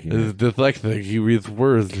is kicking in. The like the you read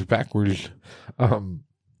words backwards.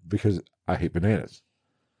 Because I hate bananas.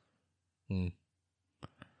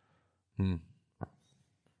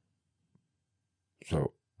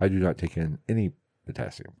 So I do not take in any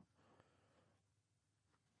potassium.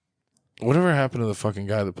 Whatever happened to the fucking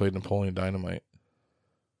guy that played Napoleon Dynamite?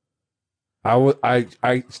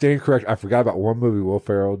 I stand correct. I forgot about one movie Will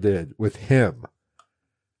Ferrell did with him,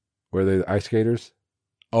 where they the ice skaters.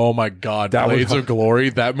 Oh my god, That was Blades of Glory.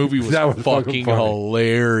 That movie was, That was fucking fucking funny.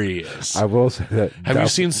 hilarious. I will say that. Have you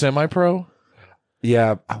seen Semi Pro?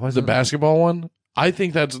 Yeah, I The wasn't. basketball one? I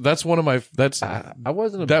think that's one of my I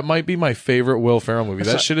wasn't. that might be my favorite Will Ferrell movie.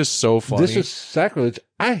 That shit is so funny. This is sacrilege.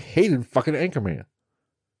 I hated fucking Anchorman.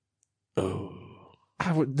 Oh.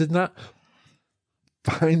 Did not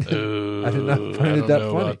find it. I did not I find it don't that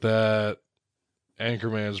know funny. about that.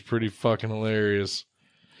 Anchorman's pretty fucking hilarious.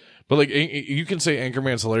 But like you can say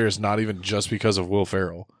Anchorman's hilarious not even just because of Will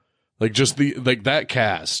Ferrell. Like just that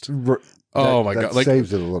cast. Oh my that god! Like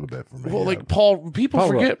saves it a little bit for me. well, yeah. like Paul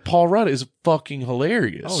forget Paul Rudd is fucking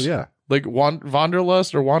hilarious. Oh yeah, like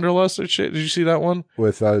Wanderlust or shit. Did you see that one?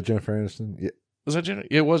 with Jennifer Aniston. Yeah, Was that Jennifer?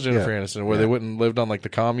 Yeah, it was Jennifer Aniston where they went and lived on like the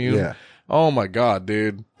commune. yeah. Oh my god,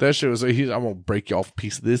 dude, that shit was. I'm gonna break you off a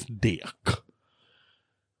piece of this dick.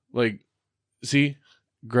 Like, see,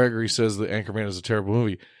 Gregory says that Anchorman is a terrible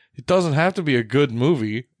movie. It doesn't have to be a good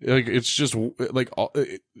movie. Like, it's just like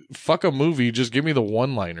fuck a movie. Just give me the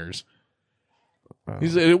one-liners. He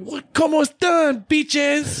said, "Como están,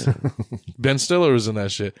 bitches?" Ben Stiller was in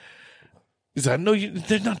that shit. He's like, "No,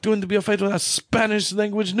 they're not doing the Be a Fight without Spanish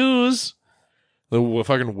language news." The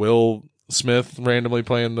fucking Will Smith randomly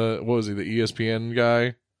playing the ESPN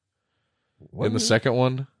guy in the second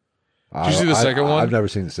one. Did you see the second one? I've never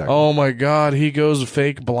seen the second. Oh my god, he goes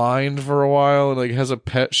fake blind for a while and like has a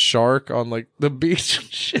pet shark on like the beach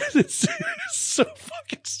and shit. It's so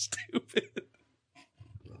fucking stupid.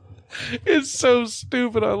 It's so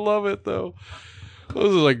stupid. I love it though.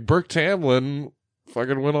 Those are like Burke Tamlin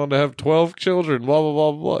fucking went on to have 12 children. Blah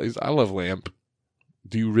blah blah blah. I love Lamp.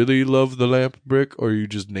 Do you really love the Lamp, Brick, or are you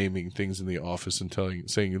just naming things in the office and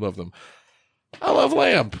saying you love them? I love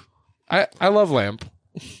Lamp. I love Lamp.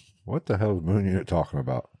 What the hell is Moon Unit talking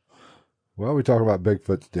about? Well, we talking about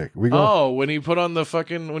Bigfoot's dick. When he put on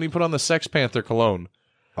the Sex Panther cologne.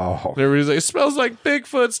 Oh, Everybody's like, it smells like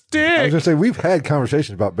Bigfoot's dick. I was gonna say we've had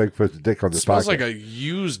conversations about Bigfoot's dick on It this smells podcast. like a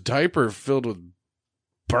used diaper filled with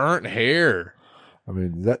burnt hair. I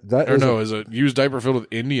mean Is a used diaper filled with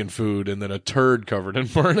Indian food and then a turd covered in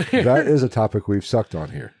burnt hair. that is a topic we've sucked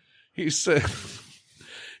on here. He said,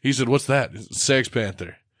 "What's that? It's Sex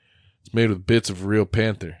Panther. It's made with bits of real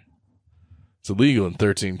panther. It's illegal in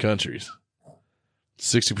 13 countries.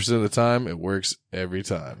 60% of the time, it works every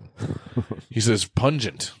time." He says,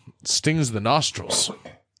 "Pungent. It stings the nostrils."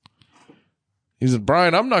 He said,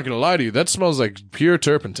 "Brian, I'm not going to lie to you. That smells like pure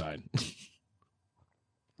turpentine."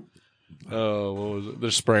 Oh, what was it? They're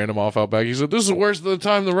spraying him off out back. He said, "This is worse than the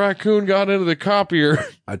time the raccoon got into the copier."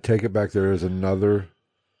 I take it back. There is another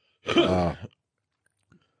well,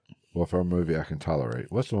 for a movie I can tolerate.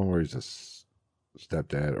 What's the one where he's a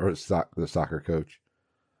stepdad or the soccer coach?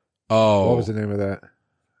 Oh. What was the name of that?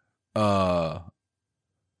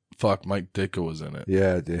 Fuck, Mike Ditka was in it.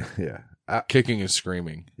 Yeah, yeah. Kicking and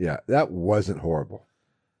screaming. Yeah, that wasn't horrible.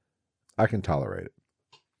 I can tolerate it.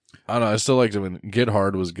 I don't know. I still liked him. And Get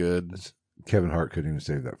Hard was good. Kevin Hart couldn't even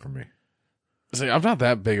save that for me. See, I'm not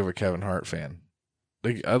that big of a Kevin Hart fan.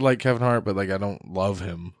 Like, I like Kevin Hart, but like I don't love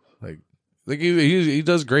him. Like he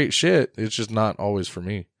does great shit. It's just not always for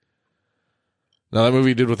me. Now that movie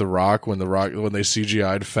he did with The Rock when they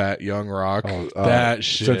CGI'd fat young Rock, that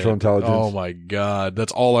shit. Central Intelligence. Oh my god,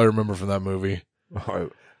 that's all I remember from that movie.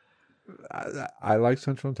 I like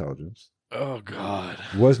Central Intelligence. Oh god,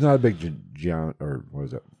 was not a big John or what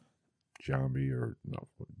is it? Zombie or no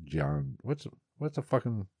John? What's the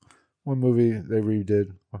fucking one movie they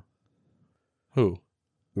redid? Who?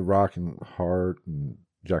 The Rock and Hart and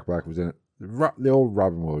Jack Black was in it. The old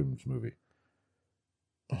Robin Williams movie.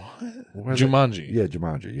 What? Jumanji. Yeah,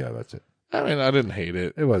 Jumanji. Yeah, that's it. I mean, I didn't hate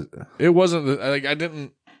it. It wasn't like I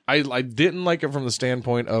didn't like it from the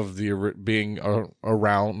standpoint of the being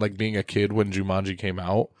around, like being a kid when Jumanji came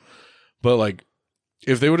out. But like,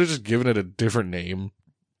 if they would have just given it a different name,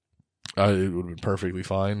 it would have been perfectly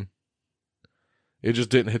fine. It just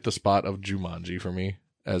didn't hit the spot of Jumanji for me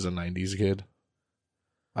as a '90s kid.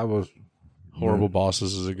 Horrible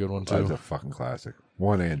Bosses is a good one too. That's a fucking classic.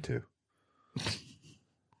 1 and 2.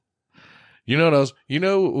 You know what else? You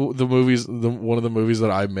know the movies. One of the movies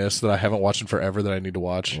that I missed that I haven't watched in forever that I need to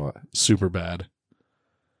watch. What? Superbad.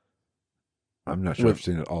 I'm not sure I've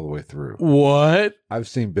seen it all the way through. What? I've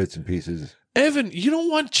seen bits and pieces. Evan, you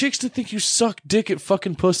don't want chicks to think you suck dick at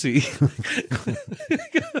fucking pussy.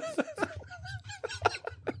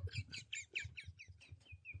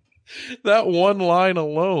 That one line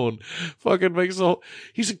alone fucking makes the whole...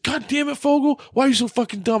 He said, God damn it, Fogel. Why are you so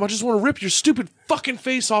fucking dumb? I just want to rip your stupid fucking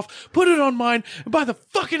face off, put it on mine, and buy the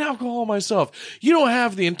fucking alcohol myself. You don't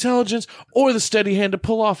have the intelligence or the steady hand to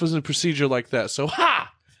pull off as a procedure like that. So,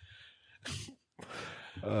 ha!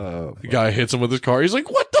 The guy hits him with his car. He's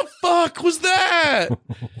like, what the fuck was that?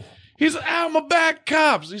 He's out my back,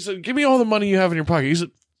 cops. He said, give me all the money you have in your pocket. He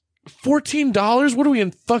said, $14? What are we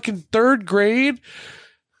in fucking third grade?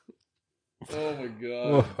 Oh my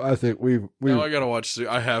god! Well, I think we. Now I gotta watch.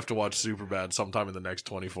 I have to watch Superbad sometime in the next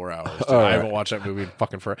 24 hours. Right. I haven't watched that movie in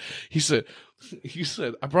fucking forever. He said,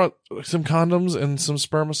 I brought some condoms and some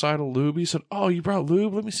spermicidal lube. He said, oh, you brought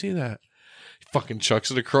lube? Let me see that. He fucking chucks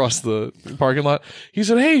it across the parking lot. He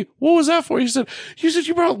said, hey, what was that for? He said,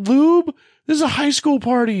 you brought lube? This is a high school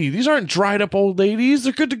party. These aren't dried up old ladies.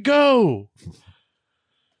 They're good to go.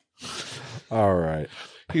 All right.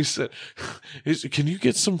 He said, can you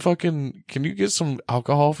get some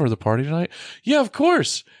alcohol for the party tonight? Yeah, of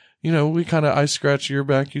course. You know, I scratch your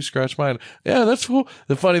back, you scratch mine. Yeah, that's cool.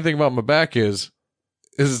 The funny thing about my back is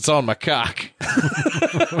it's on my cock.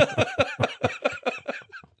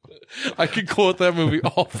 I could quote that movie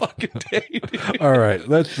all fucking day. Dude. All right,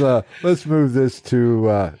 let's move this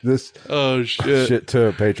to shit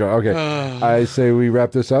to Patreon. Okay, I say we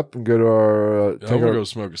wrap this up and go to our go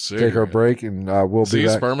smoke a cigarette. Take our break, and we'll be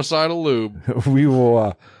back. Spermicidal lube. we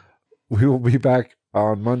will be back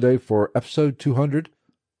on Monday for episode 200.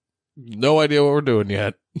 No idea what we're doing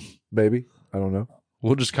yet. Maybe I don't know.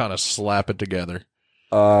 We'll just kind of slap it together.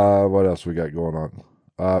 What else we got going on?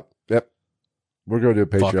 Yep. We're going to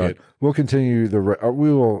do a Patreon. We'll continue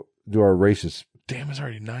we will do our racist. Damn, it's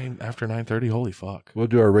already after 9:30. Holy fuck. We'll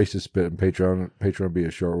do our racist bit in Patreon. Patreon will be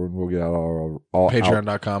a short one. We'll get out all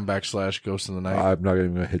Patreon.com/Ghost in the Night. I'm not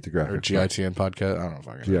even going to hit the graphic. Or GITN podcast. I don't know if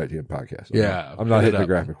I can. GITN podcast. I'm not hitting the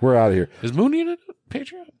graphic. We're out of here. Is Mooney in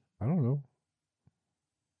Patreon? I don't know.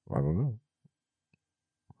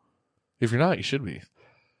 If you're not, you should be.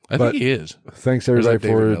 I think he is. Thanks everybody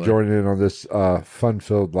for joining in on this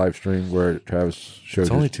fun-filled live stream where Travis showed.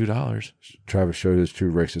 It's only $2. Travis showed his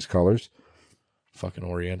true racist colors. Fucking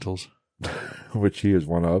Orientals, which he is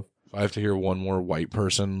one of. I have to hear one more white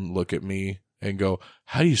person look at me and go,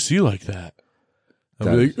 "How do you see like that?"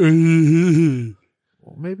 I'm like,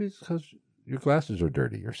 well, maybe it's because your glasses are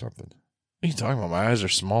dirty or something. What are you talking about? My eyes are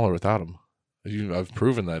smaller without them. I've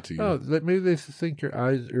proven that to you. Oh, maybe they think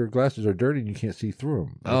your glasses are dirty and you can't see through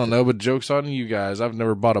them. I don't know, but joke's on you guys. I've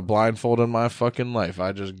never bought a blindfold in my fucking life.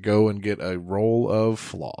 I just go and get a roll of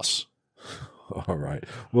floss. All right.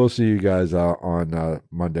 We'll see you guys on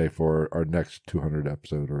Monday for our next 200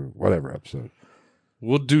 episode or whatever episode.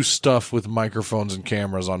 We'll do stuff with microphones and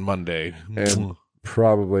cameras on Monday. And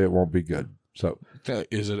probably it won't be good. So,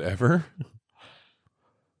 is it ever?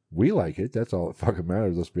 We like it. That's all that fucking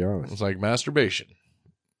matters. Let's be honest. It's like masturbation.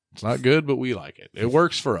 It's not good, but we like it. It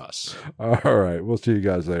works for us. All right. We'll see you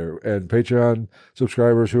guys later. And Patreon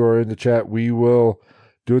subscribers who are in the chat, we will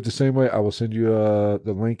do it the same way. I will send you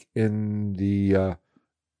the link in the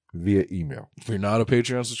via email. If you're not a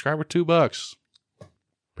Patreon subscriber, $2.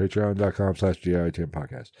 Patreon.com/GI10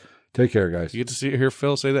 podcast. Take care, guys. You get to hear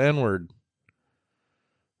Phil say the N-word.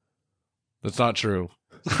 That's not true.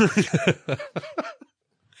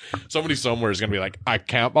 Somebody somewhere is going to be like, I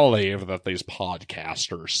can't believe that these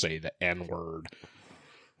podcasters say the N-word.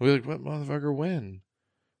 We're like, what motherfucker? When?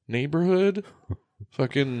 Neighborhood?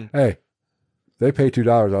 Fucking. Hey, they pay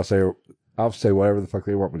 $2. I'll say whatever the fuck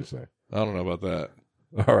they want me to say. I don't know about that.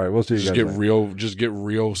 All right, we'll see you Just guys get later. real. Just get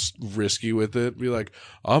real risky with it. Be like,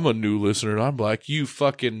 I'm a new listener and I'm black. You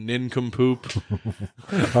fucking nincompoop.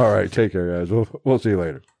 All right, take care, guys. We'll see you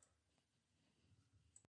later.